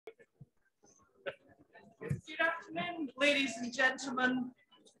Good afternoon, ladies and gentlemen.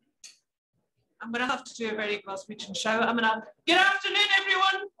 I'm going to have to do a very Glaswegian shout. Good afternoon,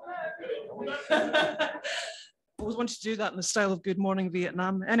 everyone. I always wanted to do that in the style of Good Morning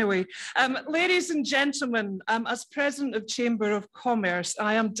Vietnam. Anyway, ladies and gentlemen, as President of Chamber of Commerce,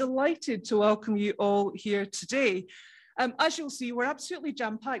 I am delighted to welcome you all here today. As you'll see, we're absolutely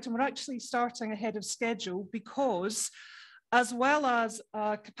jam-packed, and we're actually starting ahead of schedule because, as well as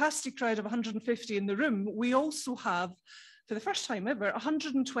a capacity crowd of 150 in the room, we also have, for the first time ever,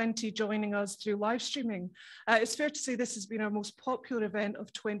 120 joining us through live streaming. It's fair to say this has been our most popular event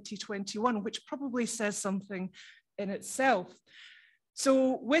of 2021, which probably says something in itself.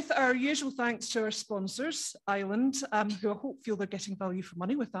 So with our usual thanks to our sponsors, Island, who I hope feel they're getting value for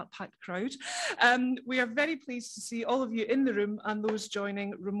money with that packed crowd, we are very pleased to see all of you in the room and those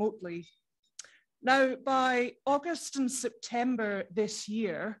joining remotely. Now, by August and September this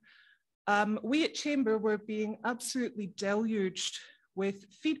year, we at Chamber were being absolutely deluged with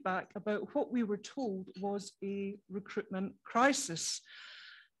feedback about what we were told was a recruitment crisis.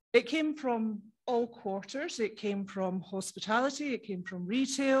 It came from all quarters. It came from hospitality, it came from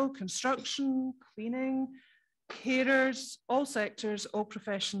retail, construction, cleaning, carers, all sectors, all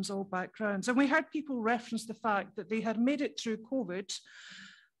professions, all backgrounds. And we heard people reference the fact that they had made it through COVID,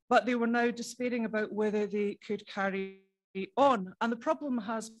 but they were now despairing about whether they could carry on. And the problem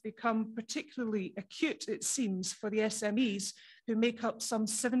has become particularly acute, it seems, for the SMEs who make up some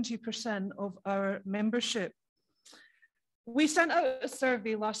 70% of our membership. We sent out a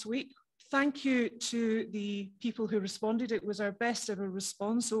survey last week. Thank you to the people who responded. It was our best ever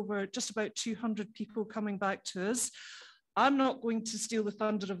response, over just about 200 people coming back to us. I'm not going to steal the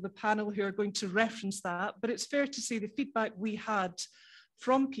thunder of the panel who are going to reference that, but it's fair to say the feedback we had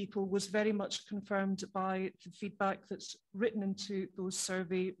from people was very much confirmed by the feedback that's written into those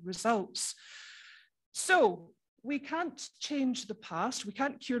survey results. So we can't change the past. We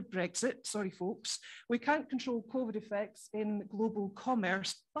can't cure Brexit, sorry folks. We can't control COVID effects in global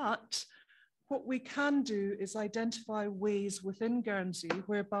commerce, but what we can do is identify ways within Guernsey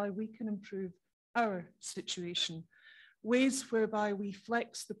whereby we can improve our situation, ways whereby we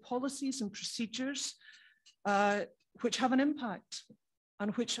flex the policies and procedures which have an impact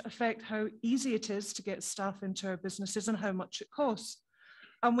and which affect how easy it is to get staff into our businesses and how much it costs.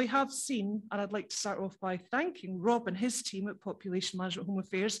 And we have seen, and I'd like to start off by thanking Rob and his team at Population Management Home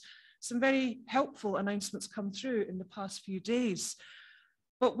Affairs, some very helpful announcements come through in the past few days.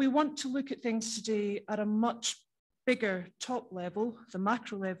 But we want to look at things today at a much bigger top level, the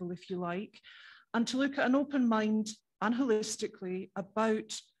macro level, if you like, and to look at an open mind and holistically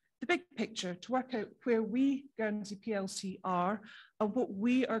about the big picture, to work out where we, Guernsey PLC, are and what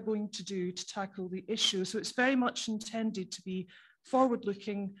we are going to do to tackle the issue. So it's very much intended to be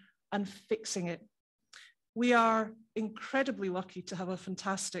forward-looking and fixing it. We are incredibly lucky to have a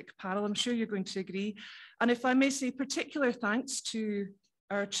fantastic panel. I'm sure you're going to agree. And if I may say, particular thanks to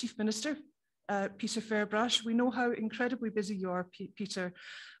our Chief Minister, Peter Ferbrache. We know how incredibly busy you are, Peter,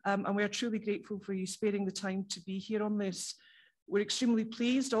 and we are truly grateful for you sparing the time to be here on this. We're extremely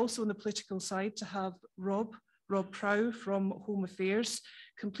pleased also on the political side to have Rob Prow from Home Affairs,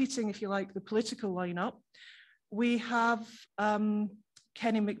 completing, if you like, the political lineup. We have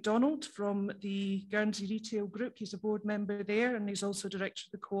Kenny MacDonald from the Guernsey Retail Group. He's a board member there and he's also director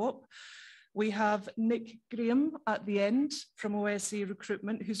of the Co-op. We have Nick Graham at the end from OSA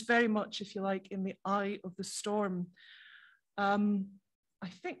Recruitment, who's very much, if you like, in the eye of the storm. I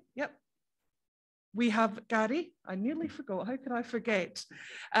think, yep. We have Gary, I nearly forgot, how could I forget?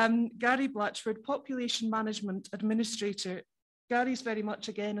 Gary Blatchford, Population Management Administrator. Gary's very much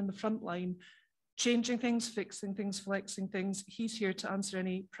again in the front line, changing things, fixing things, flexing things. He's here to answer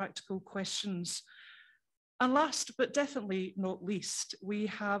any practical questions. And last, but definitely not least, we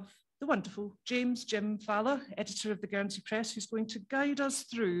have the wonderful Jim Falla, editor of the Guernsey Press, who's going to guide us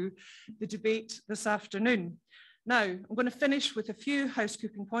through the debate this afternoon. Now, I'm going to finish with a few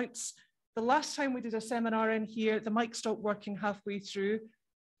housekeeping points. The last time we did a seminar in here, the mic stopped working halfway through.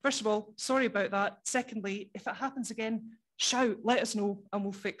 First of all, sorry about that. Secondly, if it happens again, shout, let us know and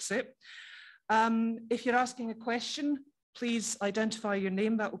we'll fix it. If you're asking a question, please identify your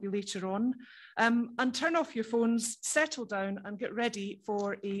name, that will be later on. And turn off your phones, settle down and get ready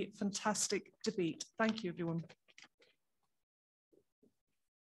for a fantastic debate. Thank you, everyone.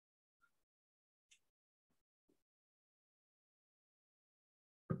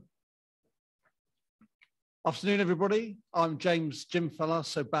 Afternoon, everybody. I'm Jim Falla,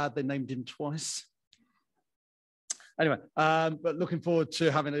 so bad they named him twice. Anyway, but looking forward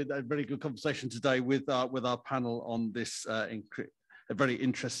to having a very good conversation today with our panel on this a very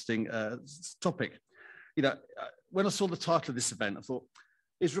interesting topic. when I saw the title of this event, I thought,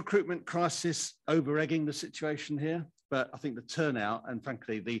 is recruitment crisis over-egging the situation here? But I think the turnout and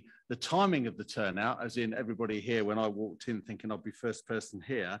frankly, the timing of the turnout, as in everybody here, when I walked in thinking I'd be first person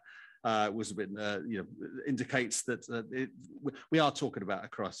here, was a bit, indicates that we are talking about a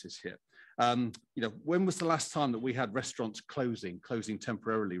crisis here. When was the last time that we had restaurants closing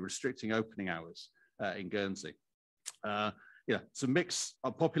temporarily, restricting opening hours in Guernsey? It's a mix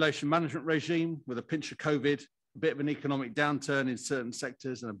of population management regime with a pinch of COVID, a bit of an economic downturn in certain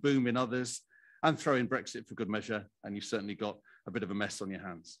sectors and a boom in others, and throw in Brexit for good measure, and you've certainly got a bit of a mess on your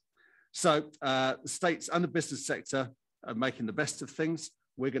hands. So the states and the business sector are making the best of things.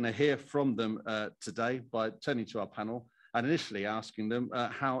 We're going to hear from them today by turning to our panel and initially asking them,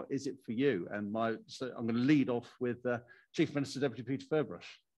 how is it for you? And so I'm going to lead off with Chief Minister Deputy Peter Ferbrache.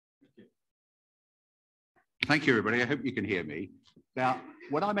 Thank you, everybody. I hope you can hear me. Now,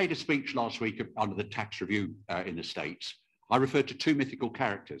 when I made a speech last week under the tax review in the States, I referred to two mythical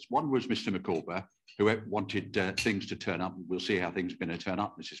characters. One was Mr. McCorber, who wanted things to turn up. We'll see how things are going to turn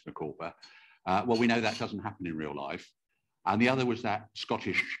up, Mrs. McCorber. Well, we know that doesn't happen in real life. And the other was that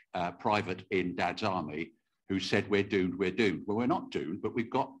Scottish private in Dad's army who said, we're doomed, we're doomed. Well, we're not doomed, but we've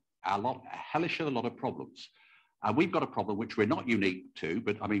got a hellish lot of problems. And we've got a problem which we're not unique to,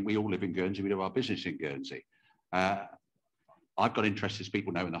 but I mean, we all live in Guernsey, we do our business in Guernsey. I've got interest, as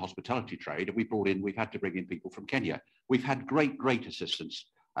people know, in the hospitality trade, and we've had to bring in people from Kenya. We've had great assistance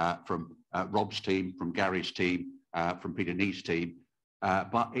from Rob's team, from Gary's team, from Peter Nee's team,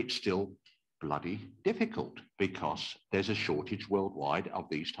 but it's still bloody difficult because there's a shortage worldwide of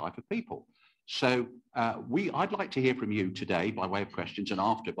these type of people. So I'd like to hear from you today by way of questions and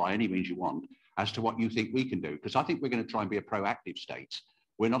after by any means you want as to what you think we can do, because I think we're going to try and be a proactive state.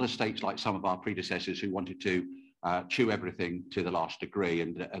 We're not a state like some of our predecessors who wanted to chew everything to the last degree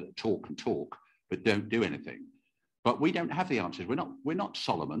and talk and talk, but don't do anything. But we don't have the answers. We're not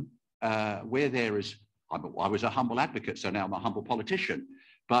Solomon. We're there as, I was a humble advocate, so now I'm a humble politician.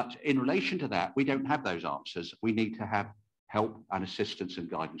 But in relation to that, we don't have those answers. We need to have help and assistance and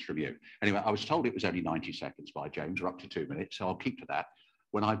guidance from you. Anyway, I was told it was only 90 seconds by James, or up to 2 minutes, so I'll keep to that.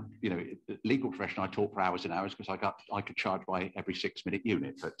 When legal profession, I talk for hours and hours because I could charge by every 6-minute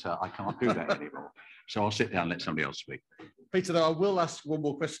unit, but I can't do that anymore. So I'll sit down and let somebody else speak. Peter, though, I will ask one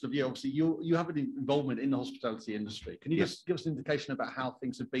more question of you. Obviously, you have an involvement in the hospitality industry. Can you just give us an indication about how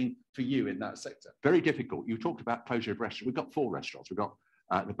things have been for you in that sector? Very difficult. You talked about closure of restaurants. We've got 4 restaurants. We've got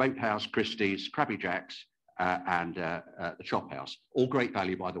the Boathouse, Christie's, Krabby Jack's, and the Chop House. All great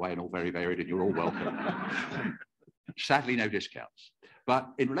value, by the way, and all very varied, and you're all welcome. Sadly, no discounts. But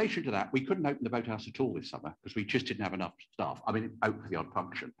in relation to that, we couldn't open the Boathouse at all this summer because we just didn't have enough staff. I mean, open for the odd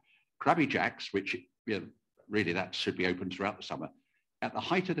function. Krabby Jack's, which really that should be open throughout the summer. At the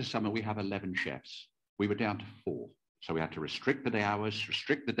height of the summer, we have 11 chefs. We were down to 4. So we had to restrict the hours,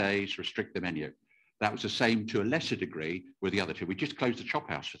 restrict the days, restrict the menu. That was the same to a lesser degree with the other 2. We just closed the Chop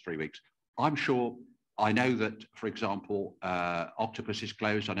House for 3 weeks. I know that, for example, Octopus is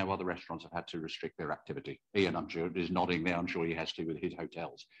closed. I know other restaurants have had to restrict their activity. Ian, I'm sure, is nodding there. I'm sure he has to with his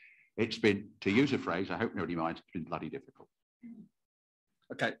hotels. It's been, to use a phrase, I hope nobody minds, it's been bloody difficult.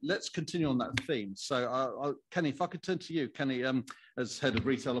 Okay, let's continue on that theme. So, Kenny, if I could turn to you, Kenny, as head of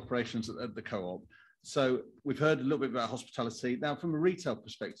retail operations at the Co-op. So we've heard a little bit about hospitality. Now, from a retail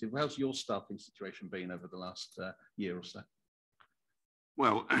perspective, how's your staffing situation been over the last year or so?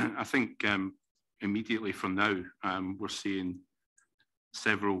 Well, I think immediately from now, we're seeing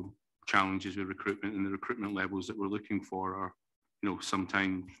several challenges with recruitment, and the recruitment levels that we're looking for are,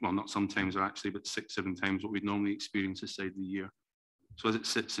 sometimes, well, not sometimes actually, but 6-7 times what we'd normally experience this side of the year. So as it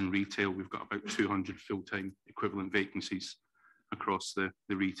sits in retail, we've got about 200 full-time equivalent vacancies across the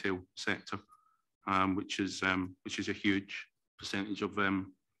retail sector, which is a huge percentage of the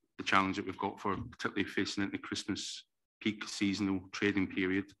challenge that we've got for particularly facing into Christmas peak seasonal trading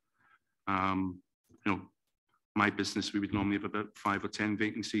period. My business, we would normally have about 5 or 10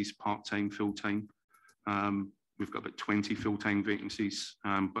 vacancies, part-time, full-time. We've got about 20 full-time vacancies,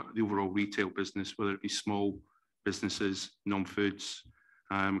 but the overall retail business, whether it be small businesses, non-foods,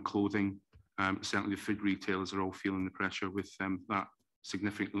 clothing, certainly the food retailers are all feeling the pressure with that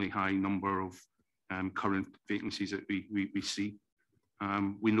significantly high number of current vacancies that we see.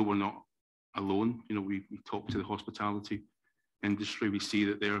 We know we're not alone. We talk to the hospitality industry, we see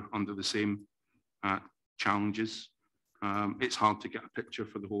that they're under the same challenges. It's hard to get a picture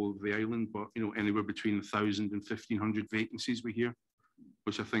for the whole of the island, but anywhere between 1,000 and 1,500 vacancies we hear,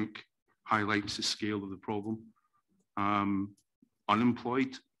 which I think highlights the scale of the problem.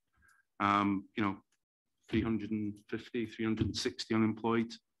 Unemployed, 350, 360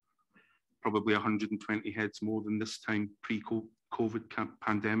 unemployed. probably 120 heads more than this time pre-COVID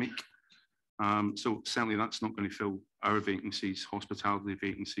pandemic. So certainly that's not going to fill our vacancies, hospitality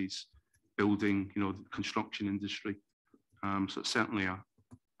vacancies, building, you know, the construction industry. So certainly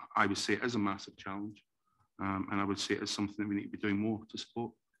I would say it is a massive challenge. And I would say it is something that we need to be doing more to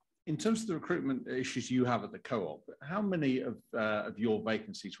support. In terms of the recruitment issues you have at the co-op, how many of your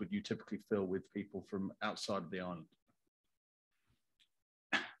vacancies would you typically fill with people from outside of the island?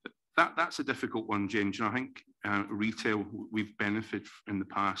 That's a difficult one, James. You know, I think retail, we've benefited in the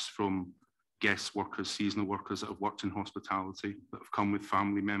past from guest workers, seasonal workers that have worked in hospitality, that have come with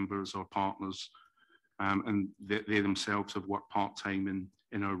family members or partners, and they themselves have worked part-time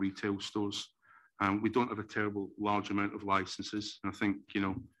in our retail stores. We don't have a terrible large amount of licenses. And I think, you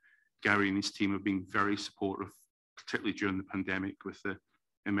know, Gary and his team have been very supportive, particularly during the pandemic with the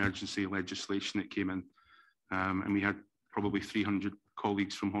emergency legislation that came in. And we had probably 300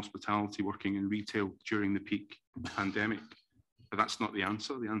 colleagues from hospitality working in retail during the peak pandemic. But that's not the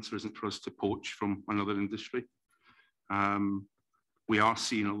answer. The answer isn't for us to poach from another industry. We are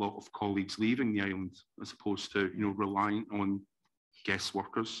seeing a lot of colleagues leaving the island as opposed to, you know, relying on guest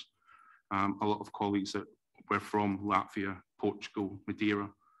workers. A lot of colleagues that were from Latvia, Portugal, Madeira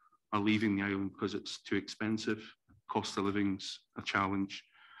are leaving the island because it's too expensive. Cost of living's a challenge.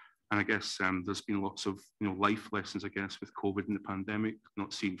 And I guess there's been lots of, you know, life lessons, I guess, with COVID and the pandemic,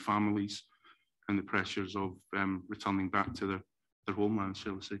 not seeing families and the pressures of returning back to their homeland,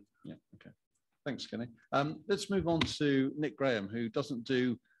 shall we say. Yeah, okay. Thanks, Kenny. Let's move on to Nick Graham, who doesn't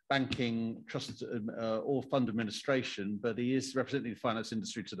do banking, trust or fund administration, but he is representing the finance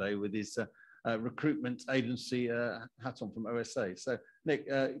industry today with his recruitment agency hat on from OSA. So, Nick,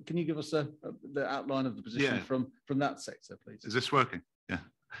 can you give us the outline of the position from that sector, please? Is this working? Yeah.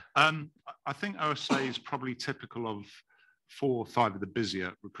 I think OSA is probably typical of 4 or 5 of the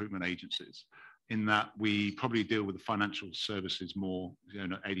busier recruitment agencies, in that we probably deal with the financial services more,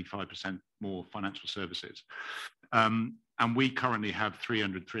 85% more financial services. And we currently have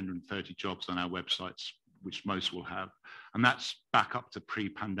 330 jobs on our websites, which most will have. And that's back up to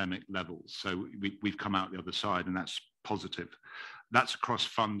pre-pandemic levels. So we've come out the other side, and that's positive. That's across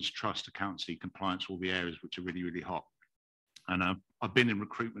funds, trust, accountancy, compliance, all the areas which are really, really hot. And I've been in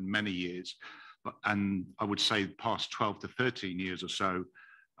recruitment many years, and I would say the past 12 to 13 years or so,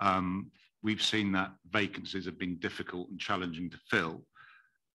 we've seen that vacancies have been difficult and challenging to fill.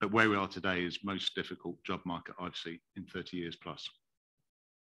 But where we are today is most difficult job market I've seen in 30 years plus.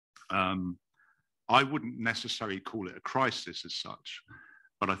 I wouldn't necessarily call it a crisis as such,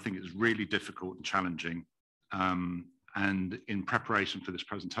 but I think it's really difficult and challenging. And in preparation for this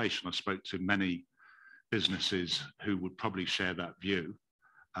presentation, I spoke to many businesses who would probably share that view.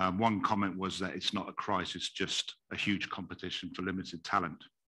 One comment was that it's not a crisis, just a huge competition for limited talent.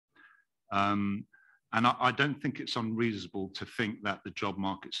 And I don't think it's unreasonable to think that the job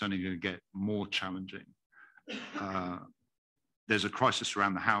market's only going to get more challenging. There's a crisis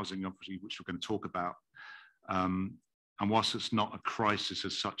around the housing, obviously, which we're going to talk about. And whilst it's not a crisis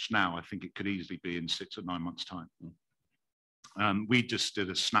as such now, I think it could easily be in 6 or 9 months' time. We just did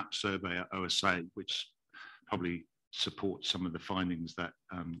a snap survey at OSA, which probably supports some of the findings that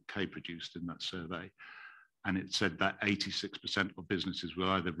Kay produced in that survey. And it said that 86% of businesses were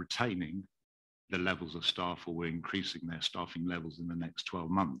either retaining the levels of staff or were increasing their staffing levels in the next 12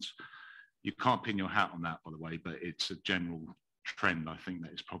 months. You can't pin your hat on that, by the way, but it's a general trend, I think,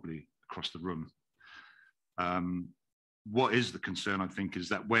 that is probably across the room. What is the concern, I think, is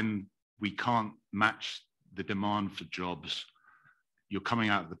that when we can't match the demand for jobs, you're coming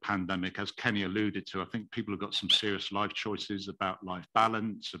out of the pandemic, as Kenny alluded to. I think people have got some serious life choices about life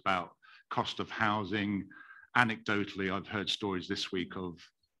balance, about cost of housing. Anecdotally, I've heard stories this week of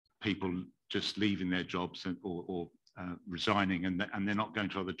people just leaving their jobs or resigning, and they're not going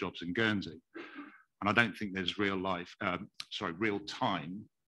to other jobs in Guernsey. And I don't think there's real-time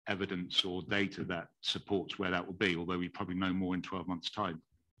evidence or data that supports where that will be, although we probably know more in 12 months' time.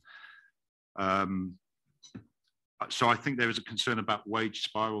 So I think there is a concern about wage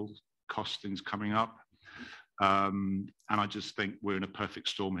spiral costings coming up. And I just think we're in a perfect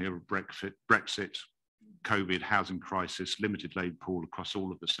storm here of Brexit, COVID, housing crisis, limited labour pool across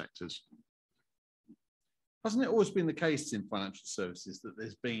all of the sectors. Hasn't it always been the case in financial services that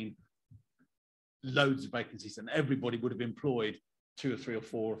there's been loads of vacancies and everybody would have employed 2 or 3 or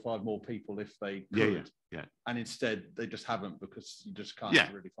 4 or 5 more people if they could? Yeah. And instead they just haven't, because you just can't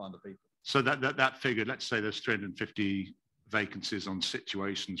really find the people. So that figure, let's say there's 350 vacancies on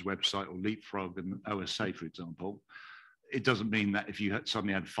Situation's website or Leapfrog and OSA, for example. It doesn't mean that if you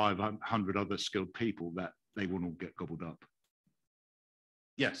suddenly had 500 other skilled people that they won't all get gobbled up.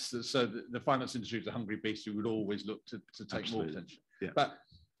 Yes, so the finance industry is a hungry beast who would always look to take Absolutely. more attention. Yeah. But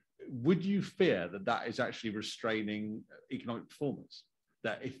would you fear that that is actually restraining economic performance?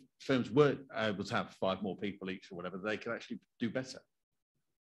 That if firms were able to have 5 more people each or whatever, they could actually do better?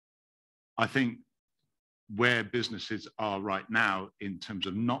 I think where businesses are right now in terms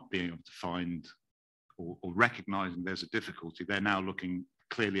of not being able to find or recognising there's a difficulty, they're now looking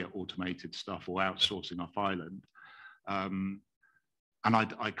clearly at automated stuff or outsourcing off island. And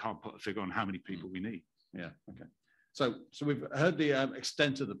I can't put a figure on how many people we need. Yeah, okay. So we've heard the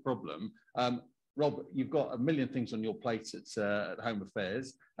extent of the problem. Rob, you've got a million things on your plate at Home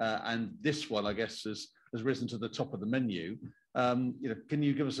Affairs, and this one, I guess, has risen to the top of the menu. Can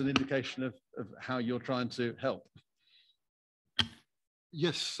you give us an indication of how you're trying to help?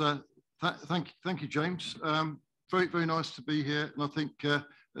 Yes, thank you, James. Very nice to be here, and I think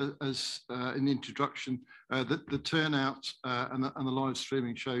as in the introduction, the turnout and the live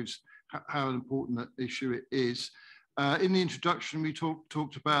streaming shows how important that issue it is. In the introduction, we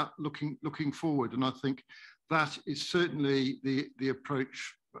talked about looking forward, and I think that is certainly the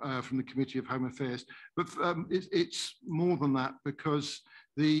approach from the Committee of Home Affairs. But it's more than that, because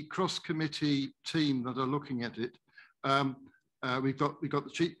the cross-committee team that are looking at it, we've got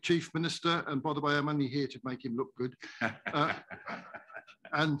the Chief Minister, and by the way, I'm only here to make him look good.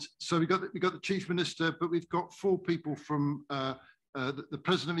 And so we got the Chief Minister, but we've got 4 people from the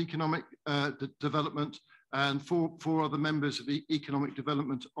President of Economic Development and four other members of Economic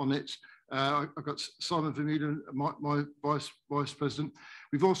Development on it. I've got Simon Vermeulen, my Vice President.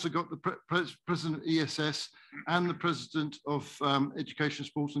 We've also got the President of ESS and the President of Education,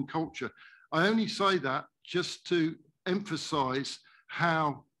 Sports and Culture. I only say that just to emphasise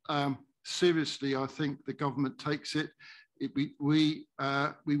how seriously I think the government takes it. We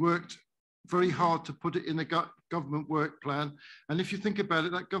worked very hard to put it in the government work plan, and if you think about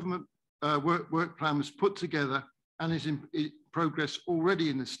it, that government work plan was put together and is in progress already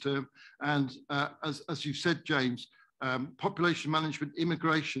in this term. And as you said, James, population management,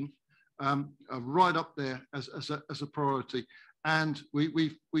 immigration are right up there as a priority. And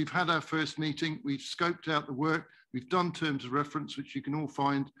we've had our first meeting. We've scoped out the work. We've done terms of reference, which you can all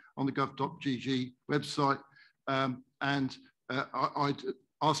find on the gov.gg website. And I'd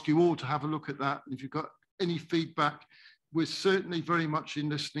ask you all to have a look at that. And if you've got any feedback, we're certainly very much in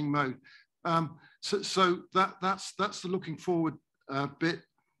listening mode. So that's the looking forward bit.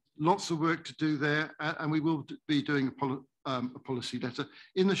 Lots of work to do there, and we will be doing a policy letter.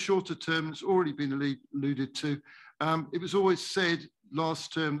 In the shorter term, it's already been alluded to. It was always said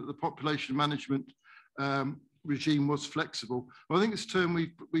last term that the population management regime was flexible. Well, I think this term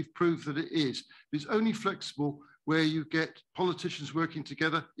we've proved that it is. It's only flexible where you get politicians working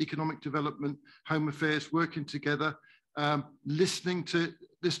together, economic development, home affairs working together, listening to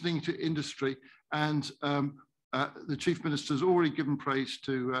industry, and the Chief Minister has already given praise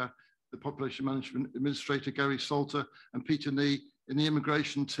to the Population Management Administrator Gary Salter and Peter Nee in the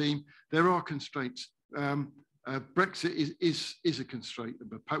immigration team. There are constraints. Brexit is a constraint.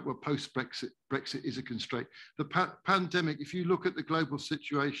 Well, post-Brexit, Brexit is a constraint. The pandemic, if you look at the global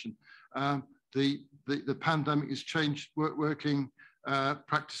situation, the pandemic has changed working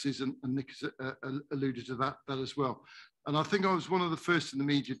practices, and Nick has alluded to that as well. And I think I was one of the first in the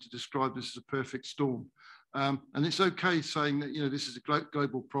media to describe this as a perfect storm. And it's okay saying that, this is a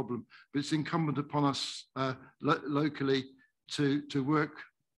global problem, but it's incumbent upon us locally to work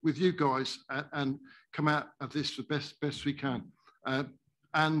with you guys and come out of this the best we can.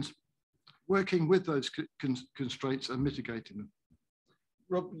 And working with those constraints and mitigating them.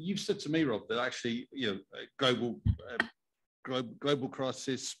 Rob, you've said to me, Rob, that actually, global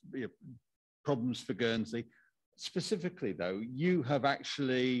crisis, problems for Guernsey. Specifically, though, you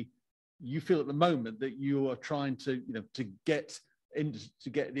feel at the moment that you are trying to get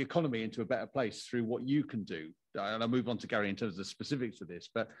the economy into a better place through what you can do. And I'll move on to Gary in terms of the specifics of this,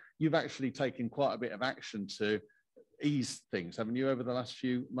 but you've actually taken quite a bit of action to ease things, haven't you, over the last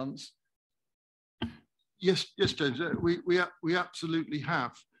few months? Yes, James, we absolutely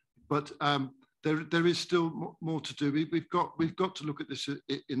have, but there is still more to do. We've got to look at this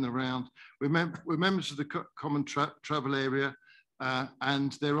in the round. We're members of the Common Travel Area,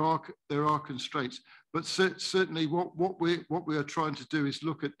 and there are constraints. But certainly, what we are trying to do is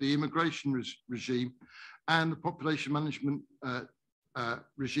look at the immigration regime and the population management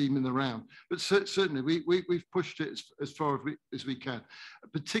regime in the round. But certainly, we've pushed it as far as we can,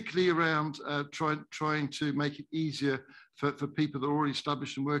 particularly around trying to make it easier for people that are already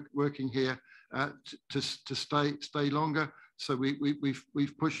established and working here to stay longer. So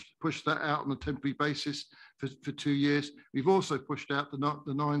we've pushed that out on a temporary basis for 2 years. We've also pushed out the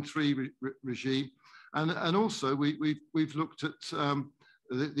 9-3 regime, and also we've looked at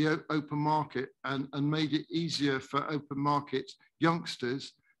the open market and made it easier for open market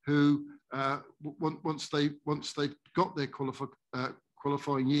youngsters who once they've got their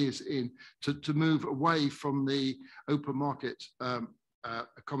qualifying years in to move away from the open market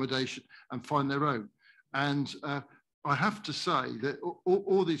accommodation and find their own. And I have to say that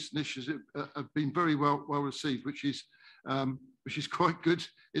all these initiatives have been very well received, which is quite good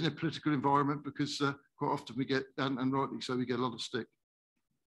in a political environment, because quite often we get, and rightly so, we get a lot of stick.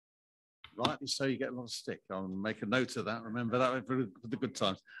 Rightly so, you get a lot of stick. I'll make a note of that. Remember that for the good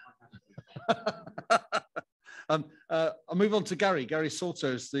times. I'll move on to Gary. Gary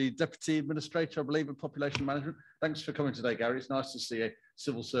Salter is the Deputy Administrator, I believe, of Population Management. Thanks for coming today, Gary. It's nice to see a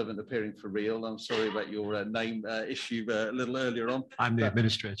civil servant appearing for real. I'm sorry about your name issue a little earlier on. I'm the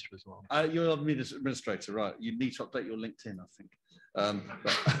administrator as well. You're the administrator, right? You need to update your LinkedIn, I think.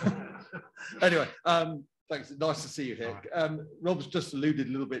 Anyway, thanks. Nice to see you here. Rob's just alluded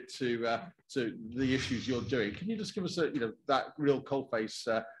a little bit to the issues you're doing. Can you just give us that real coalface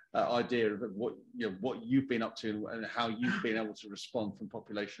idea of what you've been up to and how you've been able to respond from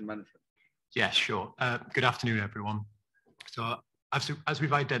population management? Yeah, sure. Good afternoon, everyone. So as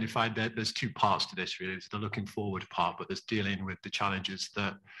we've identified, there's two parts to this, really. There's the looking forward part, but there's dealing with the challenges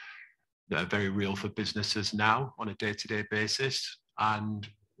that are very real for businesses now on a day-to-day basis. And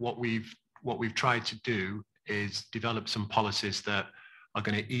what we've tried to do is develop some policies that are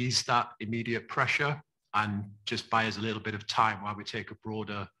going to ease that immediate pressure and just buy us a little bit of time while we take a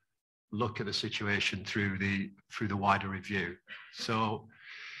broader look at the situation through the wider review. So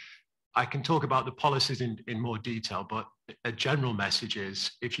I can talk about the policies in more detail, but a general message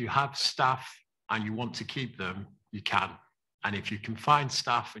is, if you have staff and you want to keep them, you can. And if you can find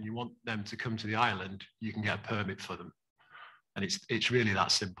staff and you want them to come to the island, you can get a permit for them. And it's really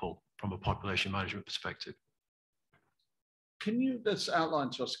that simple from a population management perspective. Can you just outline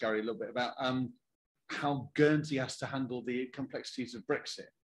to us, Gary, a little bit about how Guernsey has to handle the complexities of Brexit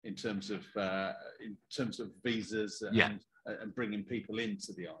in terms of visas and bringing people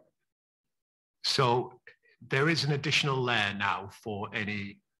into the island? So there is an additional layer now for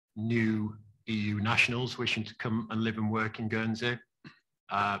any new EU nationals wishing to come and live and work in Guernsey.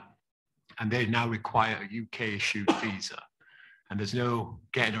 And they now require a UK-issued visa. And there's no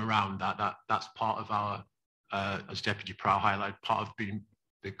getting around that. That's part of our, as Deputy Prow highlighted, part of being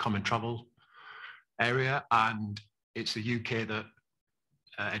the common travel area. And it's the UK that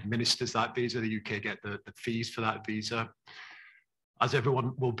administers that visa. The UK get the fees for that visa. As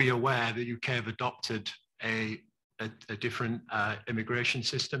everyone will be aware, the UK have adopted a different immigration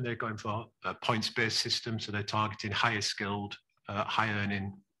system. They're going for a points-based system, so they're targeting higher skilled, higher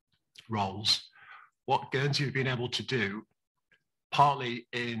earning roles. What Guernsey have been able to do, partly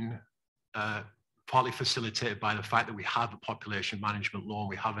facilitated by the fact that we have a population management law and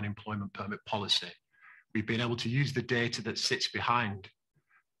we have an employment permit policy, we've been able to use the data that sits behind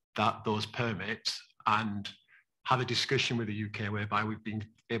those permits and have a discussion with the UK whereby we've been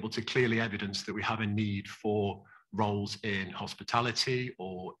able to clearly evidence that we have a need for roles in hospitality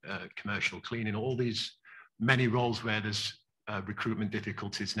or commercial cleaning, all these many roles where there's recruitment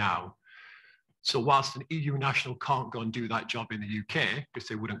difficulties now. So whilst an EU national can't go and do that job in the UK because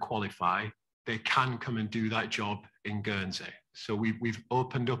they wouldn't qualify, they can come and do that job in Guernsey. So we've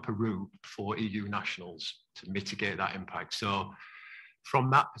opened up a route for EU nationals to mitigate that impact. So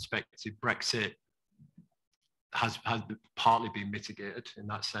from that perspective, Brexit has partly been mitigated in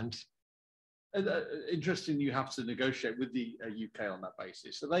that sense. Interesting, you have to negotiate with the UK on that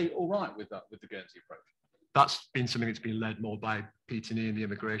basis. Are they all right with that, with the Guernsey approach? That's been something that's been led more by Peter Nee and the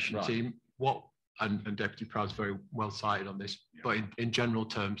immigration team. And Deputy Prow's very well cited on this, but in general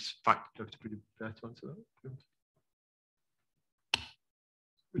terms, in fact, Deputy Prow's to answer that.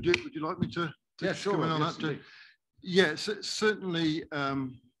 Would you like me to yeah, sure, comment on that? Yes, certainly.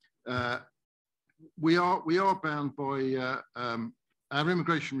 We are bound by our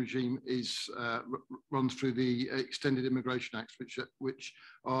immigration regime runs through the Extended Immigration Acts, which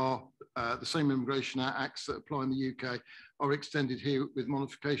are the same immigration acts that apply in the UK are extended here with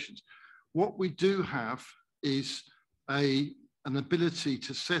modifications. What we do have is an ability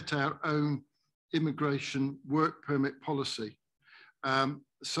to set our own immigration work permit policy.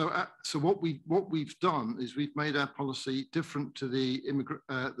 So what we've done is we've made our policy different to the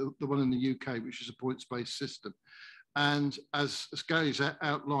one in the UK, which is a points-based system. And as Gary's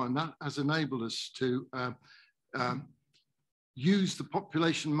outlined, that has enabled us to use the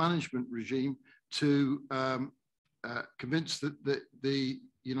population management regime to convince the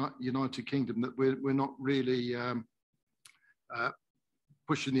United Kingdom that we're not really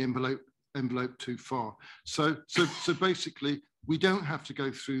pushing the envelope too far. So basically, we don't have to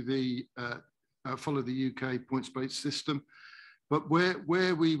go through the follow the UK points-based system, but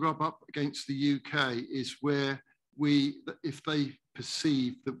where we rub up against the UK is where if they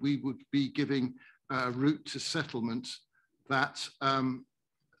perceive that we would be giving a route to settlement that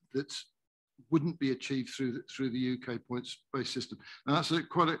wouldn't be achieved through the UK points-based system. And that's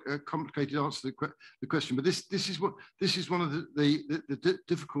quite a complicated answer to the question. But this is one of the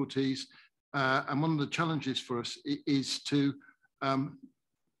difficulties and one of the challenges for us is to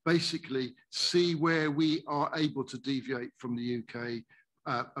basically see where we are able to deviate from the UK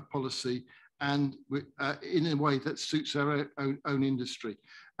policy and in a way that suits our own industry.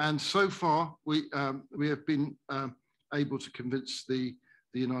 And so far, we have been able to convince the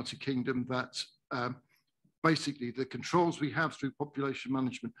United Kingdom that basically the controls we have through population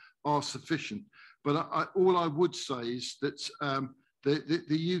management are sufficient. But all I would say is that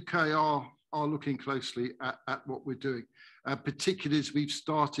the UK are looking closely at what we're doing, particularly as we've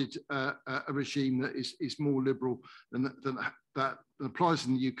started a regime that is more liberal than that applies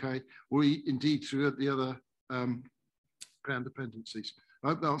in the UK, or indeed through the other Crown dependencies. I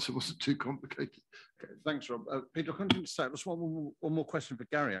hope the answer wasn't too complicated. Okay, thanks, Rob. Peter, I couldn't say, just one more question for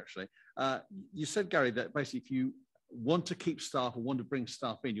Gary, actually. You said, Gary, that basically if you want to keep staff or want to bring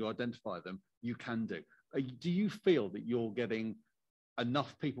staff in, you identify them, you can do. Do you feel that you're getting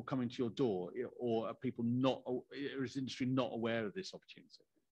enough people coming to your door, or are people not, or is industry not aware of this opportunity?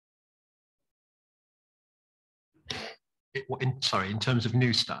 In terms of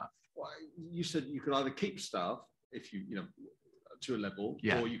new staff? Well, you said you could either keep staff if you know, to a level,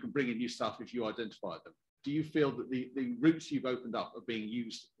 or you can bring in new staff if you identify them. Do you feel that the routes you've opened up are being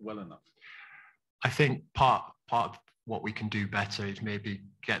used well enough? I think part of what we can do better is maybe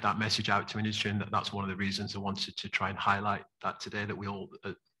get that message out to industry, and that's one of the reasons I wanted to try and highlight that today, that we all,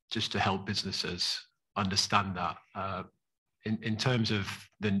 just to help businesses understand that. In terms of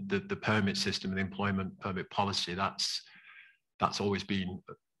the permit system and the employment permit policy, that's always been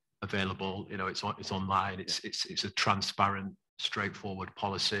available. You know, it's online. It's a transparent, straightforward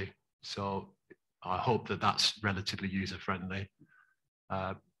policy. So I hope that that's relatively user friendly.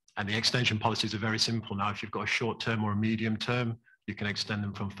 And the extension policies are very simple now. If you've got a short term or a medium term, you can extend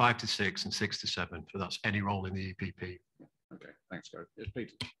them from 5 to 6 and 6 to 7. So that's any role in the EPP. Okay, thanks, Gary. Yes,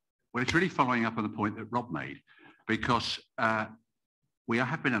 Peter. Well, it's really following up on the point that Rob made, because we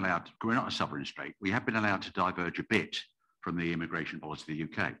have been allowed, we're not a sovereign state, we have been allowed to diverge a bit from the immigration policy of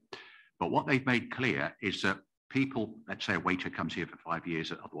the UK. But what they've made clear is that people, let's say a waiter comes here for 5 years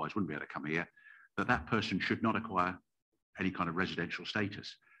that otherwise wouldn't be able to come here, that person should not acquire any kind of residential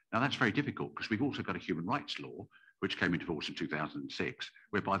status. Now that's very difficult because we've also got a human rights law which came into force in 2006,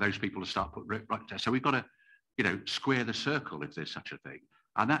 whereby those people are start put right there. So we've got to, you know, square the circle if there's such a thing.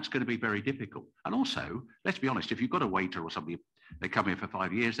 And that's going to be very difficult. And also, let's be honest, if you've got a waiter or somebody, they come here for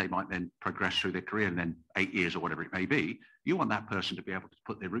 5 years, they might then progress through their career, and then 8 years or whatever it may be, you want that person to be able to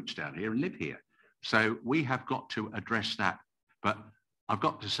put their roots down here and live here. So we have got to address that. But I've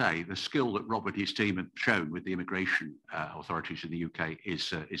got to say, the skill that Rob and his team have shown with the immigration authorities in the UK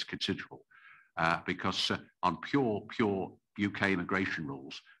is considerable, because on pure UK immigration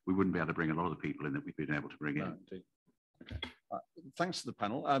rules, we wouldn't be able to bring a lot of the people in that we've been able to bring in. Indeed. Okay. Thanks to the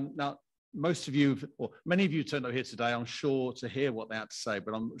panel. Now, most of you, or many of you turned up here today, I'm sure, to hear what they had to say,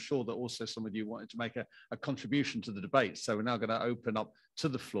 but I'm sure that also some of you wanted to make a contribution to the debate. So we're now going to open up to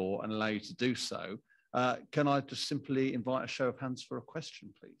the floor and allow you to do so. Can I just simply invite a show of hands for a question,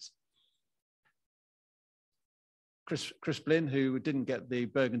 please? Chris Blinn, who didn't get the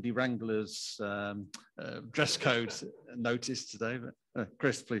Burgundy Wranglers dress code notice today, but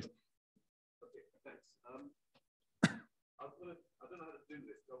Chris, please. I don't know how to do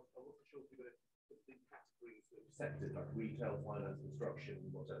this, but I wasn't sure if you're going to put the categories that are sectors like retail, finance, construction,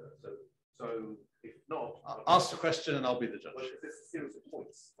 whatever. So if not, Ask the question and I'll be the judge. Well, there's a series of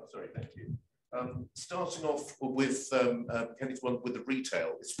points. Oh, sorry, thank you. Starting off with Kenny's one with the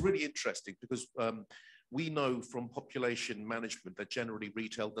retail, it's really interesting because we know from population management that generally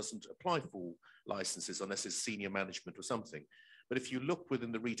retail doesn't apply for licenses unless it's senior management or something. But if you look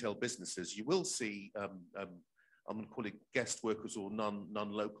within the retail businesses, you will see I'm going to call it guest workers or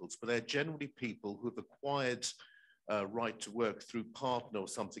non-locals, but they're generally people who have acquired right to work through partner or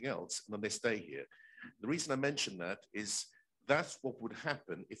something else, and then they stay here. The reason I mention that is that's what would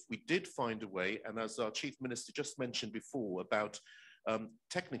happen if we did find a way, and as our Chief Minister just mentioned before about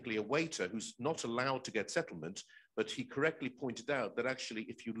technically a waiter who's not allowed to get settlement, But he correctly pointed out that actually,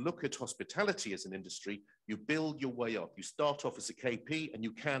 if you look at hospitality as an industry, you build your way up. You start off as a KP and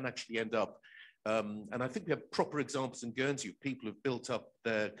you can actually end up. And I think we have proper examples in Guernsey of people who've built up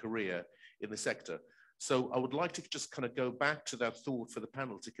their career in the sector. So I would like to just kind of go back to that thought for the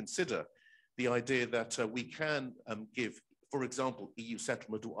panel to consider the idea that we can give, for example, EU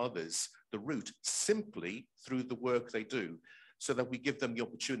settlement or others, the route simply through the work they do, so that we give them the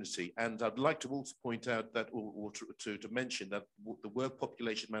opportunity. And I'd like to also point out that, or to mention that the work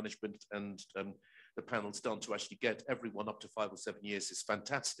population management and the panel's done to actually get everyone up to 5 or 7 years is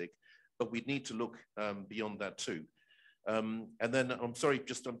fantastic, but we need to look beyond that too. And then I'm sorry, I'm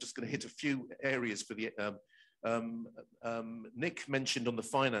just going to hit a few areas for the, Nick mentioned on the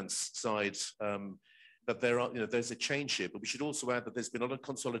finance side that there's a change here, but we should also add that there's been a lot of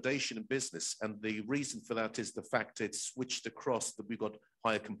consolidation in business. And the reason for that is the fact it's switched across, that we've got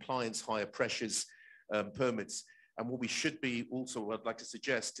higher compliance, higher pressures, permits. And what we should be also, I'd like to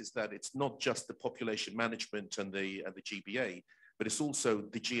suggest, is that it's not just the population management and the GBA, but it's also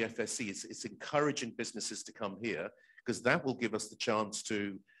the GFSE. It's encouraging businesses to come here, because that will give us the chance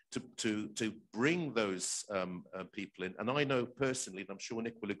to bring those people in. And I know personally, and I'm sure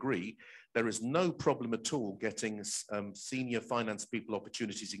Nick will agree, there is no problem at all getting senior finance people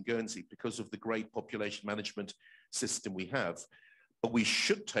opportunities in Guernsey because of the great population management system we have. But we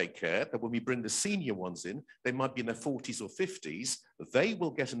should take care that when we bring the senior ones in, they might be in their 40s or 50s, they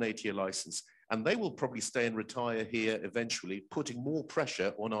will get an 8-year license, and they will probably stay and retire here eventually, putting more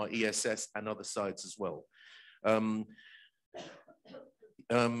pressure on our ESS and other sides as well.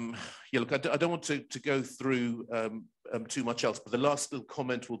 Yeah, look, I don't want to go through too much else, but the last little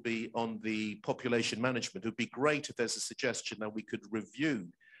comment will be on the population management. It would be great if there's a suggestion that we could review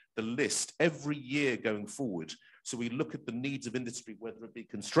the list every year going forward. So we look at the needs of industry, whether it be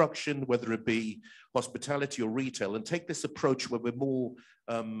construction, whether it be hospitality or retail, and take this approach where we're more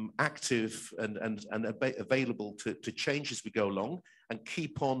active and available to change as we go along, and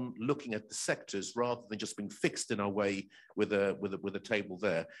keep on looking at the sectors rather than just being fixed in our way with a table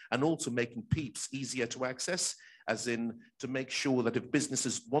there. And also making PEEPs easier to access, as in to make sure that if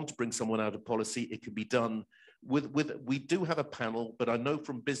businesses want to bring someone out of policy, it can be done we do have a panel, but I know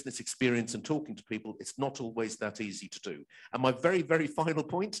from business experience and talking to people, it's not always that easy to do. And my very, very final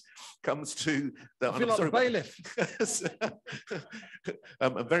point comes to the... I feel like a bailiff.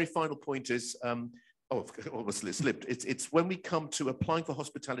 A very final point is, almost slipped. It's when we come to applying for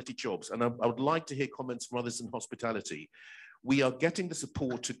hospitality jobs, and I would like to hear comments from others in hospitality. We are getting the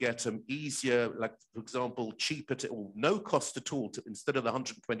support to get them easier, like, for example, cheaper or no cost at all, instead of the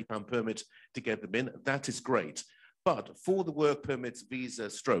 £120 permit to get them in. That is great. But for the work permits, visa,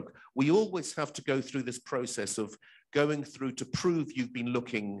 stroke, we always have to go through this process of going through to prove you've been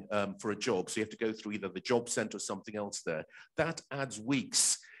looking for a job. So you have to go through either the job centre or something else there. That adds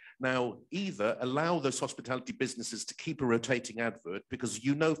weeks. Now, either allow those hospitality businesses to keep a rotating advert, because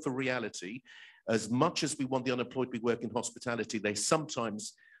for reality, as much as we want the unemployed to work in hospitality, they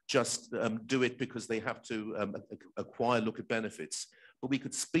sometimes just do it because they have to look at benefits. But we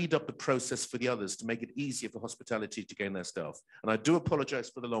could speed up the process for the others to make it easier for hospitality to gain their staff. And I do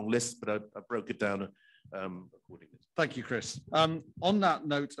apologise for the long list, but I broke it down accordingly. Thank you, Chris. On that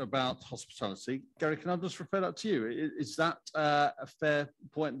note about hospitality, Gary, can I just refer that to you? Is that a fair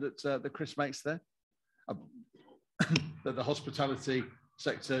point that Chris makes there? That the hospitality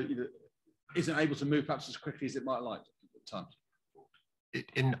sector isn't able to move perhaps as quickly as it might like at times?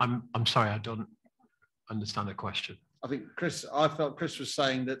 I'm sorry, I don't understand the question. I think I felt Chris was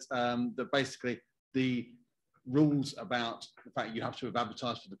saying that that basically the rules about the fact you have to have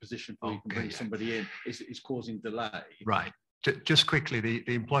advertised for the position before you can bring somebody in is causing delay. Right. Just quickly, the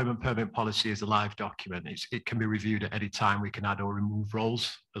employment permit policy is a live document. It can be reviewed at any time. We can add or remove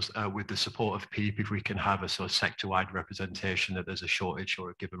roles with the support of PEEP. If we can have a sort of sector-wide representation that there's a shortage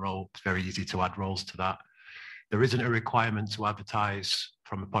or a given role, it's very easy to add roles to that. There isn't a requirement to advertise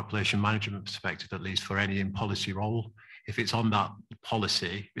from a population management perspective, at least for any in-policy role. If it's on that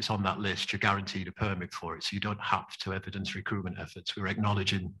policy, it's on that list, you're guaranteed a permit for it. So you don't have to evidence recruitment efforts. We're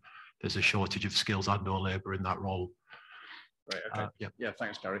acknowledging there's a shortage of skills and/or labour in that role. Right, okay. Yeah,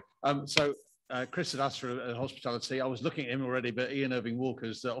 thanks, Gary. Chris had asked for hospitality. I was looking at him already, but Ian Irving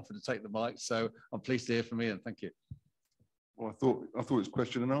Walker's offered to take the mic, so I'm pleased to hear from Ian. Thank you. Well, I thought it was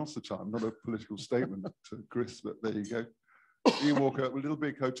question and answer time, not a political statement to Chris, but there you go. Ian Walker, Little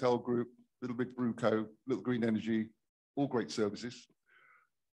Big Hotel Group, Little Big Brew Co, Little Green Energy, all great services.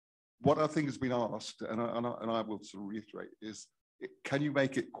 What I think has been asked, and I will sort of reiterate, is can you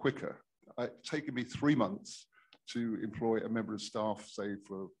make it quicker? It's taken me 3 months to employ a member of staff, say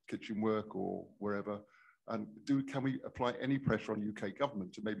for kitchen work or wherever. And can we apply any pressure on UK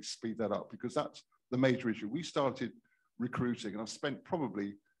government to maybe speed that up? Because that's the major issue. We started recruiting, and I've spent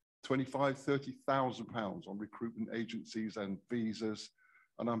probably £25,000–30,000 on recruitment agencies and visas.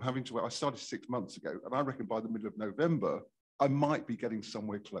 And I started 6 months ago, and I reckon by the middle of November, I might be getting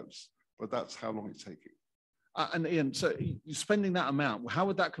somewhere close, but that's how long it's taking. And Ian, so you're spending that amount. How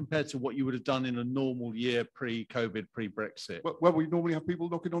would that compare to what you would have done in a normal year pre-COVID, pre-Brexit? Well, we normally have people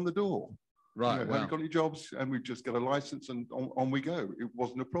knocking on the door. Right. You know, have you got any jobs? And we just get a license and on we go. It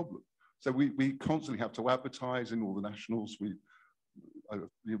wasn't a problem. So we constantly have to advertise in all the nationals. The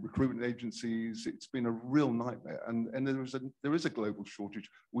recruitment agencies. It's been a real nightmare. And there is a global shortage.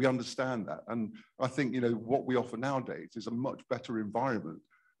 We understand that. And I think, you know, what we offer nowadays is a much better environment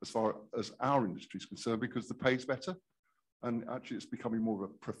as far as our industry is concerned, because the pay's better. And actually it's becoming more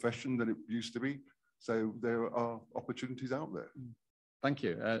of a profession than it used to be. So there are opportunities out there. Thank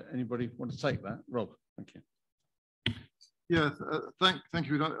you. Anybody want to take that? Rob, thank you. Yeah, thank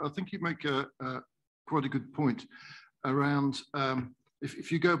you. I think you make quite a good point around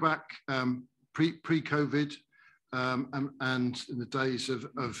if you go back pre-COVID and in the days of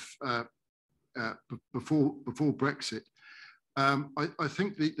before Brexit, I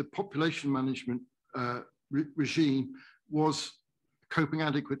think the population management regime was coping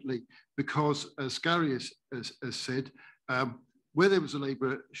adequately because, as Gary has said, where there was a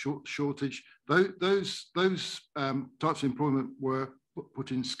labour shortage, those types of employment were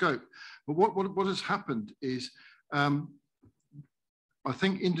put in scope. But what has happened is, I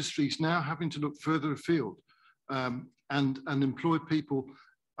think industry is now having to look further afield and employ people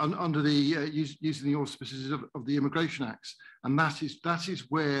under the using the auspices of the Immigration Acts, and that is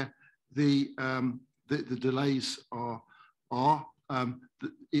where the delays are.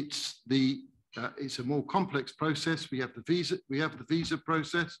 It's a more complex process. We have the visa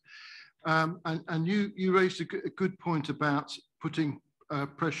process, and you raised a good point about putting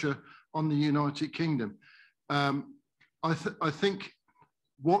pressure on the United Kingdom. I think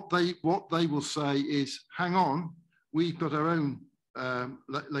what they will say is, hang on, we've got our own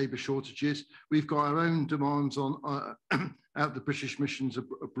labour shortages. We've got our own demands on out the British missions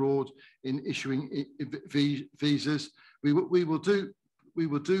abroad in issuing visas. We will do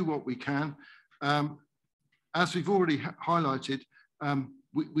what we can. As we've already highlighted,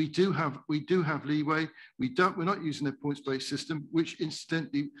 we do have leeway. We're not using a points-based system, which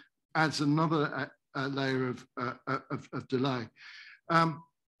incidentally adds another layer of delay.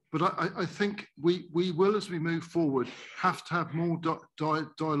 But I think we will, as we move forward, have to have more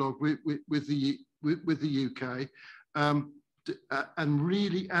dialogue with the UK and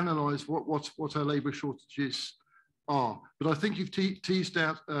really analyse what our labour shortages are. But I think you've teased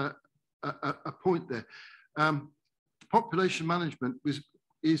out a point there. Population management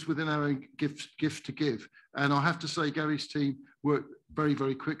is within our own gift to give, and I have to say Gary's team worked very,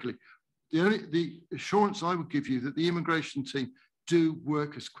 very quickly. The assurance I would give you that the immigration team do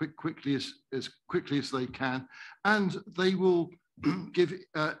work as quickly as they can, and they will give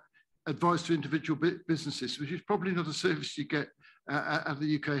advice to individual businesses, which is probably not a service you get at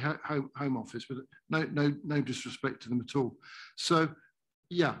the UK Home Office, but no disrespect to them at all. So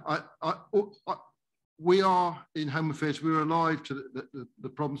yeah, we are in Home Affairs, we're alive to the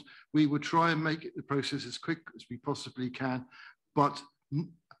problems. We will try and make the process as quick as we possibly can, but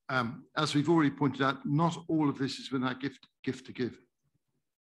as we've already pointed out, not all of this is within our gift to give.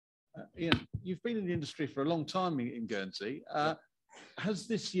 Ian, you've been in the industry for a long time in Guernsey. Has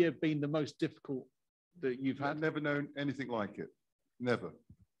this year been the most difficult that you've had? I've never known anything like it. Never.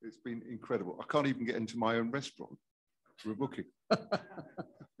 It's been incredible. I can't even get into my own restaurant for a booking.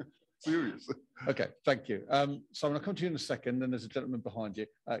 Seriously. Okay, thank you. So I'm going to come to you in a second, and there's a gentleman behind you.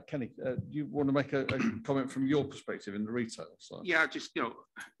 Kenny, do you want to make a comment from your perspective in the retail side? Yeah, just,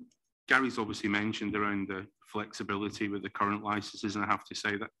 Gary's obviously mentioned around the flexibility with the current licenses, and I have to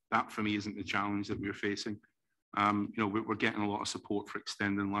say that for me isn't the challenge that we're facing. We're getting a lot of support for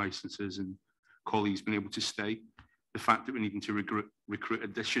extending licenses and colleagues being able to stay. The fact that we're needing to recruit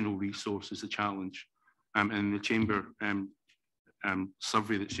additional resources is a challenge. And the Chamber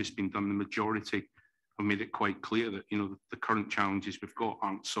survey that's just been done, the majority have made it quite clear that the current challenges we've got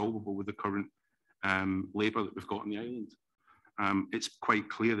aren't solvable with the current labour that we've got on the island. It's quite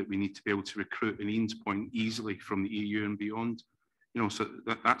clear that we need to be able to recruit, in Ian's point, easily from the EU and beyond. So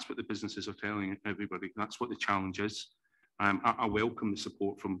that's what the businesses are telling everybody. That's what the challenge is. I welcome the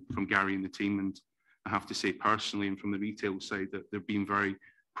support from Gary and the team, and I have to say personally, and from the retail side, that they've been very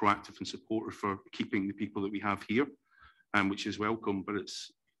proactive and supportive for keeping the people that we have here, which is welcome. But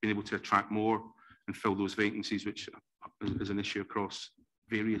it's been able to attract more and fill those vacancies, which is an issue across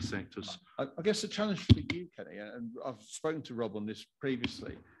various sectors. I guess the challenge for you, Kenny, and I've spoken to Rob on this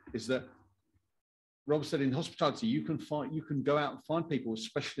previously, is that Rob said in hospitality, you can go out and find people with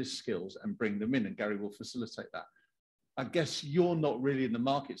specialist skills and bring them in, and Gary will facilitate that. I guess you're not really in the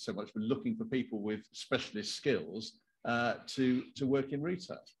market so much, but looking for people with specialist skills to work in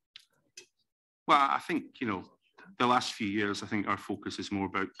retail. Well, I think, you know, the last few years, I think our focus is more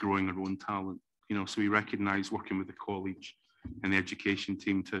about growing our own talent. You know, so we recognise working with the college and the education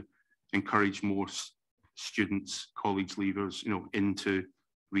team to encourage more students, college leavers, you know, into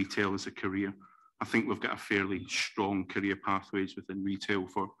retail as a career. I think we've got a fairly strong career pathways within retail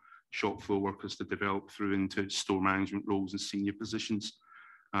for shop floor workers to develop through into store management roles and senior positions.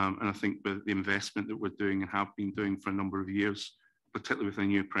 And I think with the investment that we're doing and have been doing for a number of years, particularly with a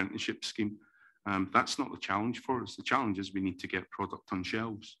new apprenticeship scheme, that's not the challenge for us. The challenge is we need to get product on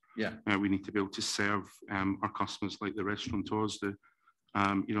shelves. Yeah. We need to be able to serve our customers like the restaurateurs do.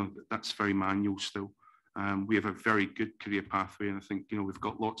 You know, that's very manual still. We have a very good career pathway, and I think, you know, we've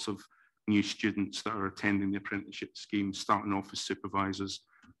got lots of new students that are attending the apprenticeship scheme, starting off as supervisors,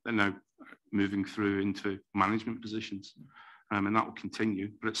 and now moving through into management positions. And that will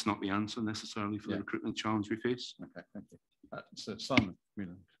continue, but it's not the answer necessarily for the recruitment challenge we face. Okay, thank you. So Simon.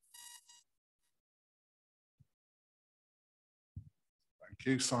 Thank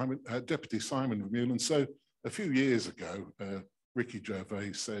you, Simon. Deputy Simon Vermeulen. So a few years ago, Ricky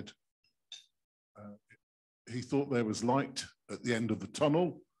Gervais said he thought there was light at the end of the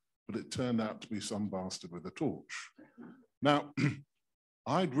tunnel, but it turned out to be some bastard with a torch. Now,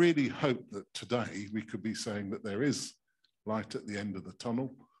 I'd really hoped that today we could be saying that there is light at the end of the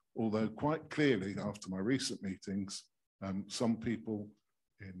tunnel, although quite clearly after my recent meetings, some people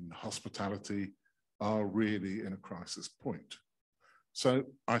in hospitality are really in a crisis point. So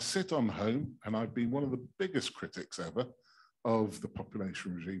I sit on home, and I've been one of the biggest critics ever of the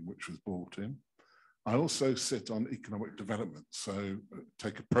population regime which was brought in. I also sit on economic development, so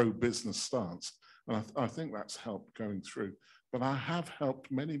take a pro-business stance, and I think that's helped going through. But I have helped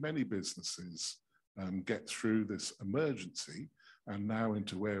many, many businesses get through this emergency and now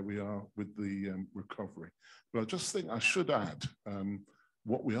into where we are with the recovery. But I just think I should add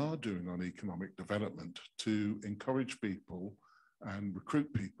what we are doing on economic development to encourage people and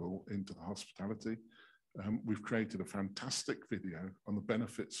recruit people into the hospitality. We've created a fantastic video on the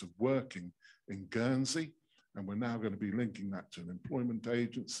benefits of working in Guernsey, and we're now going to be linking that to an employment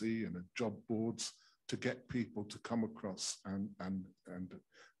agency and job boards to get people to come across and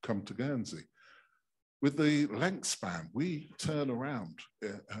come to Guernsey. With the length span, we turn around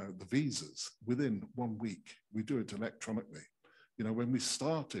the visas within 1 week. We do it electronically. You know, when we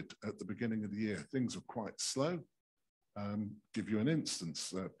started at the beginning of the year, things were quite slow. Give you an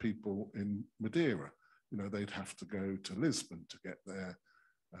instance, people in Madeira, you know, they'd have to go to Lisbon to get their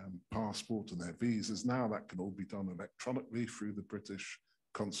passport and their visas. Now that can all be done electronically through the British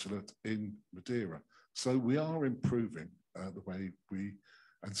consulate in Madeira. So we are improving the way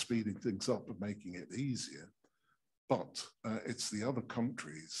and speeding things up and making it easier. But it's the other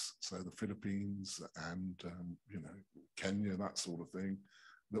countries, so the Philippines and you know, Kenya, that sort of thing,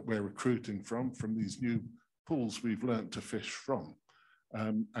 that we're recruiting from these new pools we've learned to fish from.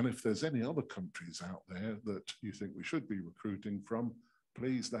 And if there's any other countries out there that you think we should be recruiting from,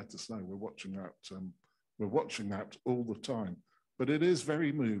 please let us know. We're watching that all the time. But it is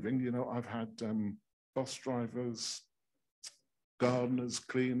very moving. You know, I've had bus drivers, gardeners,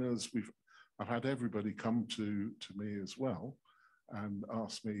 cleaners. I've had everybody come to me as well and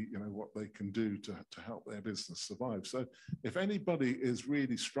ask me, you know, what they can do to help their business survive. So if anybody is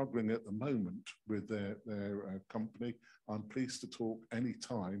really struggling at the moment with their company, I'm pleased to talk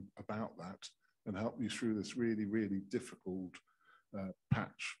anytime about that and help you through this really, really difficult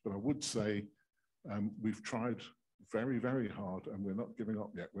patch. But I would say we've tried very, very hard, and we're not giving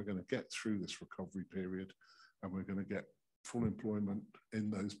up yet. We're going to get through this recovery period, and we're going to get full employment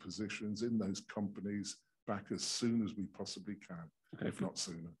in those positions, in those companies, back as soon as we possibly can, okay, if not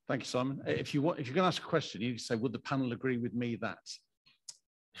sooner. Thank you, Simon. If you're going to ask a question, you can say, would the panel agree with me that?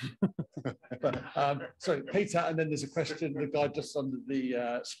 Sorry, Peter, and then there's a question, the guy just under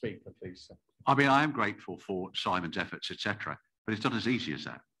the speaker, please. I mean, I am grateful for Simon's efforts, etc., but it's not as easy as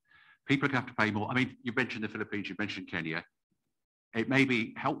that. People have to pay more. I mean, you mentioned the Philippines, you mentioned Kenya. It may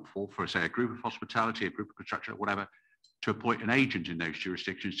be helpful for, say, a group of hospitality, a group of construction, whatever, to appoint an agent in those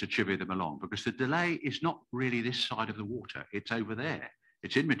jurisdictions to chivvy them along, because the delay is not really this side of the water. It's over there.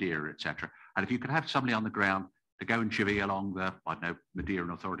 It's in Madeira, etc. And if you could have somebody on the ground to go and chivvy along the, I don't know,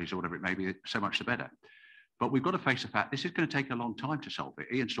 Madeiran authorities or whatever it may be, so much the better. But we've got to face the fact this is going to take a long time to solve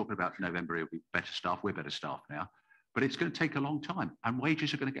it. Ian's talking about November, it'll be better staff. We're better staff now. but it's going to take a long time, and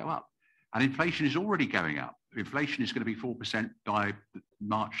wages are going to go up. And inflation is already going up. Inflation is going to be 4% by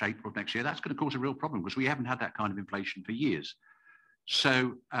March, April of next year. That's going to cause a real problem because we haven't had that kind of inflation for years.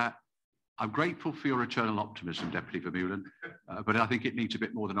 So I'm grateful for your eternal optimism, Deputy Vermeulen, but I think it needs a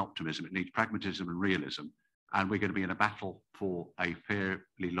bit more than optimism. It needs pragmatism and realism. And we're going to be in a battle for a fairly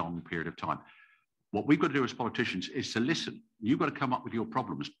long period of time. What we've got to do as politicians is to listen. You've got to come up with your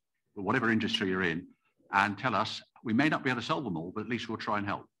problems, whatever industry you're in, and tell us. We may not be able to solve them all, but at least we'll try and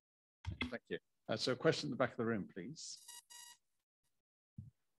help. Thank you. So a question in the back of the room, please.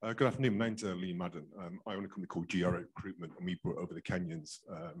 Good afternoon. My name's Lee Madden. I own a company called GRO Recruitment, and we brought over the Kenyans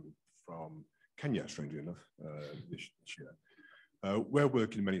from Kenya, strangely enough, this year. We're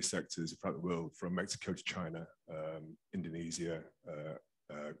working in many sectors throughout the world, from Mexico to China, Indonesia,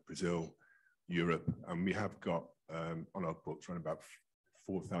 Brazil, Europe, and we have got on our books around about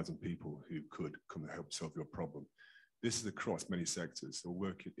 4,000 people who could come and help solve your problem. This is across many sectors. So we're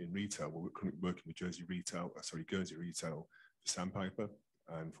working in retail. We're currently working with Guernsey Retail for Sandpiper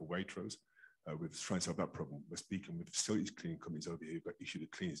and for Waitrose. We're trying to solve that problem. We're speaking with facilities cleaning companies over here, but issue the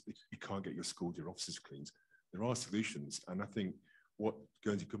cleans. You can't get your schools, your offices cleaned. There are solutions, and I think what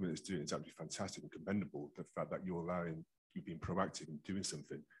Guernsey government is doing is absolutely fantastic and commendable. The fact that you're being proactive and doing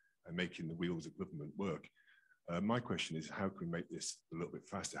something and making the wheels of government work. My question is, how can we make this a little bit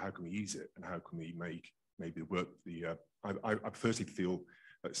faster? How can we ease it? And how can we make maybe I personally feel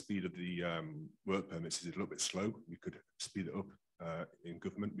that the speed of the work permits is a little bit slow. We could speed it up in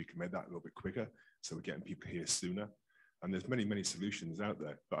government. We can make that a little bit quicker, so we're getting people here sooner. And there's many, many solutions out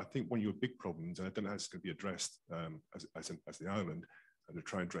there. But I think one of your big problems, and I don't know how it's going to be addressed as the island, and to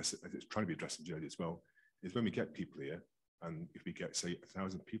try and address it as it's trying to be addressed in Jersey as well, is when we get people here, and if we get, say,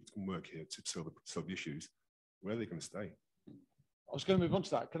 1,000 people to come work here to solve the issues, where are they going to stay? I was going to move on to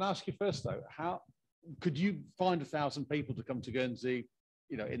that. Can I ask you first, though, how could you find 1,000 people to come to Guernsey,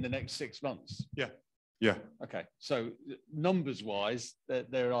 in the next 6 months? Yeah. Okay. So numbers-wise,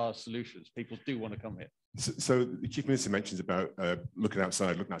 there are solutions. People do want to come here. So the Chief Minister mentions about looking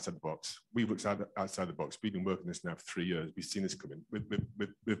outside the box. We've looked outside the box. We've been working this now for 3 years. We've seen this coming. With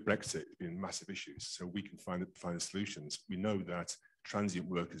Brexit, it's been massive issues. So we can find the solutions. We know that transient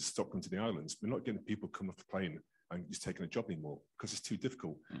workers stop coming to the islands. We're not getting people come off the plane and just taking a job anymore because it's too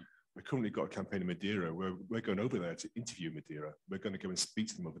difficult. We've currently got a campaign in Madeira where we're going over there to interview Madeira. We're going to go and speak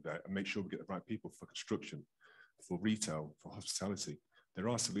to them over there and make sure we get the right people for construction, for retail, for hospitality. There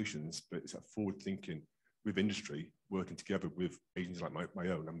are solutions, but it's that forward thinking with industry, working together with agencies like my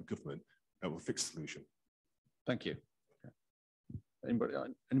own and the government, that will fix the solution. Thank you. Anybody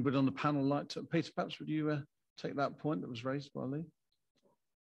on the panel like to? Peter, perhaps would you take that point that was raised by Lee?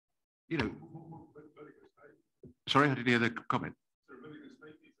 Sorry, I didn't hear the comment.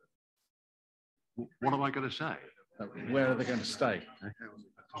 What am I going to say? Where are they going to stay?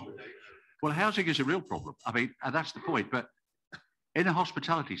 Well, housing is a real problem. I mean, and that's the point. But in the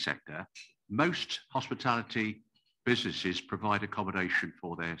hospitality sector, most hospitality businesses provide accommodation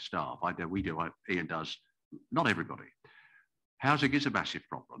for their staff. I know we do, Ian does, not everybody. Housing is a massive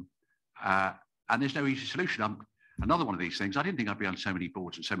problem, and there's no easy solution. Another one of these things, I didn't think I'd be on so many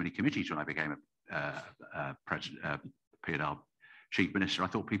boards and so many committees when I became a P&R Chief Minister. I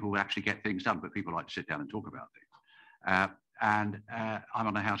thought people would actually get things done, but people like to sit down and talk about things. I'm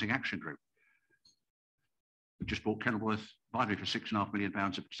on a housing action group. We just bought Kenilworth Binary for £6.5 million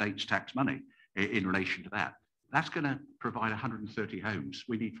of state's tax money in relation to that. That's going to provide 130 homes.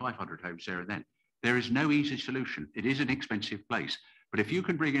 We need 500 homes there and then. There is no easy solution. It is an expensive place. But if you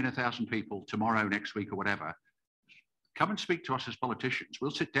can bring in 1,000 people tomorrow, next week or whatever, come and speak to us as politicians.